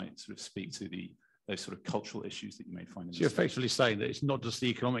Rob might sort of speak to those sort of cultural issues that you may find in the So you're States. effectively saying that it's not just the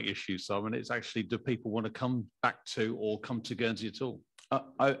economic issues, Simon, it's actually, do people want to come back to or come to Guernsey at all?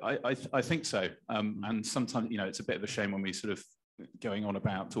 I think so. And sometimes, you know, it's a bit of a shame when we sort of going on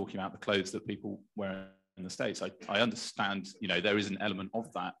about talking about the clothes that people wear in the States. I understand, you know, there is an element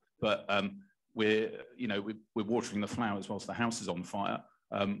of that, but we're watering the flowers whilst the house is on fire.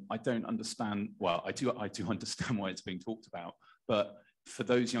 I don't understand, well, I do understand why it's being talked about, but for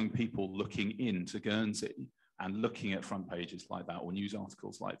those young people looking into Guernsey and looking at front pages like that or news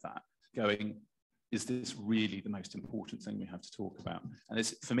articles like that, going, is this really the most important thing we have to talk about? And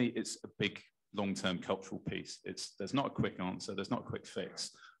for me, it's a big long-term cultural piece. There's not a quick answer, there's not a quick fix,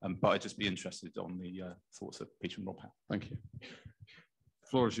 but I'd just be interested on the thoughts of Peter and Rob. Thank you. The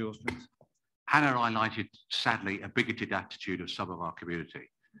floor is yours, please. Hannah highlighted, sadly, a bigoted attitude of some of our community,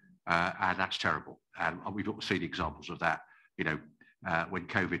 and that's terrible. And we've all seen examples of that. You know, when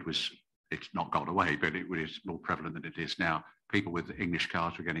COVID it's not gone away, but it was more prevalent than it is now. People with English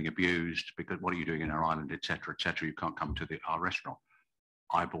cars were getting abused because what are you doing in our island, etc., etc. You can't come to our restaurant.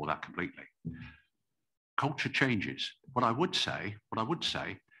 I bore that completely. Culture changes. What I would say,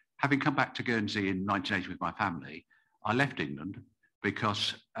 having come back to Guernsey in 1980 with my family, I left England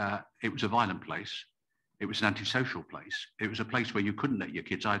because it was a violent place. It was an antisocial place. It was a place where you couldn't let your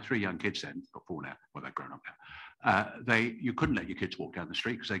kids, I had 3 young kids then, got 4 now, well, they're grown up now. You couldn't let your kids walk down the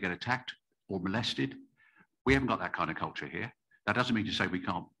street because they get attacked or molested. We haven't got that kind of culture here. That doesn't mean to say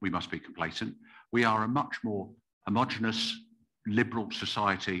we must be complacent. We are a much more homogenous, liberal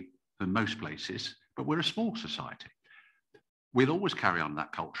society than most places, but we're a small society. We'll always carry on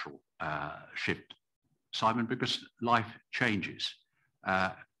that cultural shift, Simon, because life changes.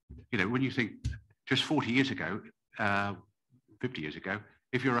 You know, when you think just 40 years ago, 50 years ago,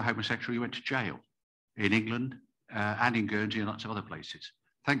 if you're a homosexual, you went to jail in England and in Guernsey and lots of other places.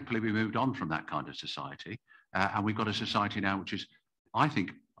 Thankfully, we moved on from that kind of society, and we've got a society now which is, I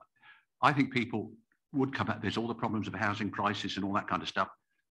think people would come back. There's all the problems of a housing crisis and all that kind of stuff.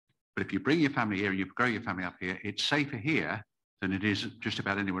 But if you bring your family here and you grow your family up here, it's safer here than it is just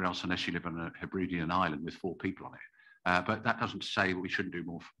about anywhere else, unless you live on a Hebridean island with 4 people on it. But that doesn't say we shouldn't do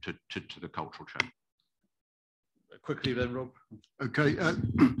more to the cultural change. Quickly then, Rob. Okay,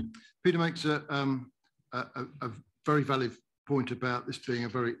 Peter makes a very valid point about this being a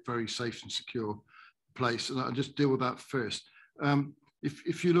very, very safe and secure place, and I'll just deal with that first.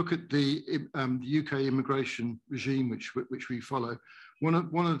 If you look at the UK immigration regime, which we follow,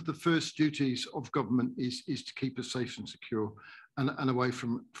 one of the first duties of government is to keep us safe and secure and away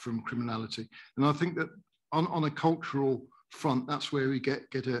from criminality. And I think that on a cultural front, that's where we get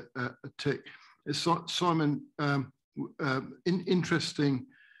a tick. As Simon interesting.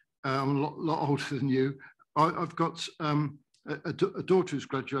 I'm a lot older than you. I've got a daughter who's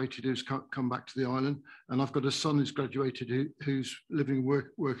graduated who's come back to the island, and I've got a son who's graduated who's living and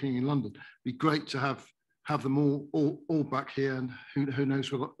working in London. It'd be great to have them all back here, and who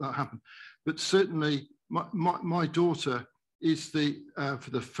knows what that happen. But certainly my daughter is for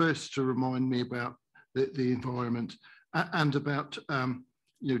the first to remind me about the environment and about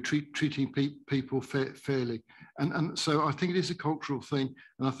treating people fairly. And so I think it is a cultural thing,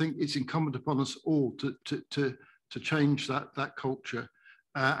 and I think it's incumbent upon us all to change that culture.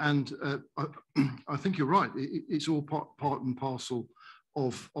 I think you're right. It's all part and parcel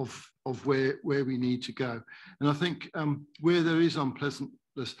of where we need to go. And I think where there is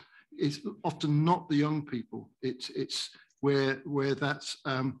unpleasantness, it's often not the young people. It's where that's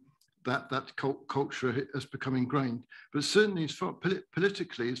that culture has become ingrained. But certainly, as far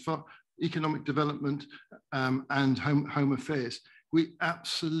politically, as far economic development and home affairs, we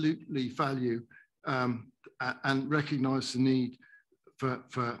absolutely value and recognise the need for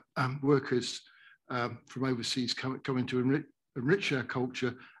workers from overseas coming to enrich our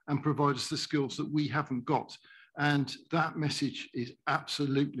culture and provide us the skills that we haven't got. And that message is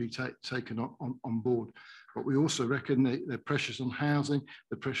absolutely taken on board. But we also reckon the pressures on housing,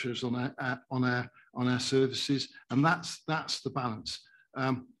 the pressures on our services, and that's the balance.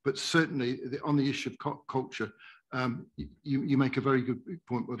 But certainly on the issue of culture, you make a very good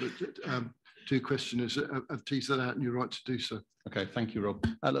point. Whether two questioners have teased that out, and you're right to do so. Okay, thank you, Rob.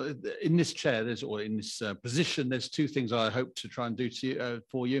 In this chair, or in this position, there's two things I hope to try and do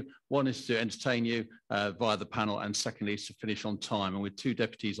for you. One is to entertain you via the panel, and secondly is to finish on time. And with two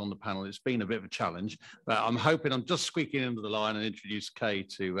deputies on the panel, it's been a bit of a challenge, but I'm hoping I'm just squeaking into the line and introduce Kay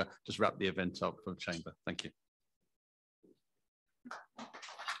to just wrap the event up for the chamber. Thank you.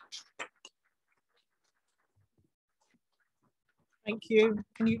 Thank you.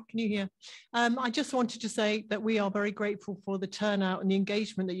 Can you hear? I just wanted to say that we are very grateful for the turnout and the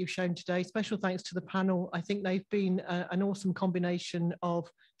engagement that you've shown today. Special thanks to the panel. I think they've been an awesome combination of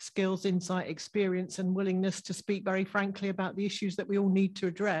skills, insight, experience, and willingness to speak very frankly about the issues that we all need to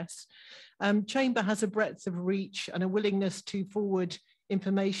address. Chamber has a breadth of reach and a willingness to forward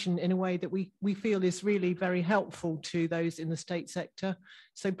information in a way that we feel is really very helpful to those in the state sector.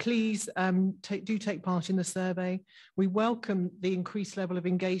 So please do take part in the survey. We welcome the increased level of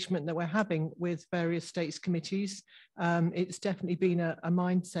engagement that we're having with various states committees. It's definitely been a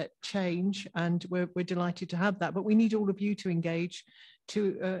mindset change, and we're delighted to have that, but we need all of you to engage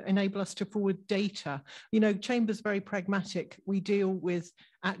to enable us to forward data. You know, Chamber's very pragmatic. We deal with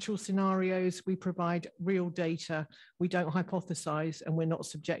actual scenarios, we provide real data, we don't hypothesize, and we're not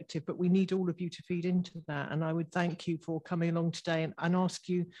subjective, but we need all of you to feed into that. And I would thank you for coming along today and ask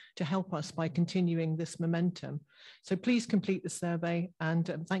you to help us by continuing this momentum. So please complete the survey, and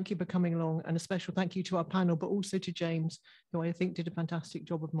thank you for coming along, and a special thank you to our panel, but also to James, who I think did a fantastic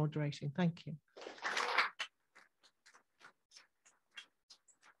job of moderating. Thank you.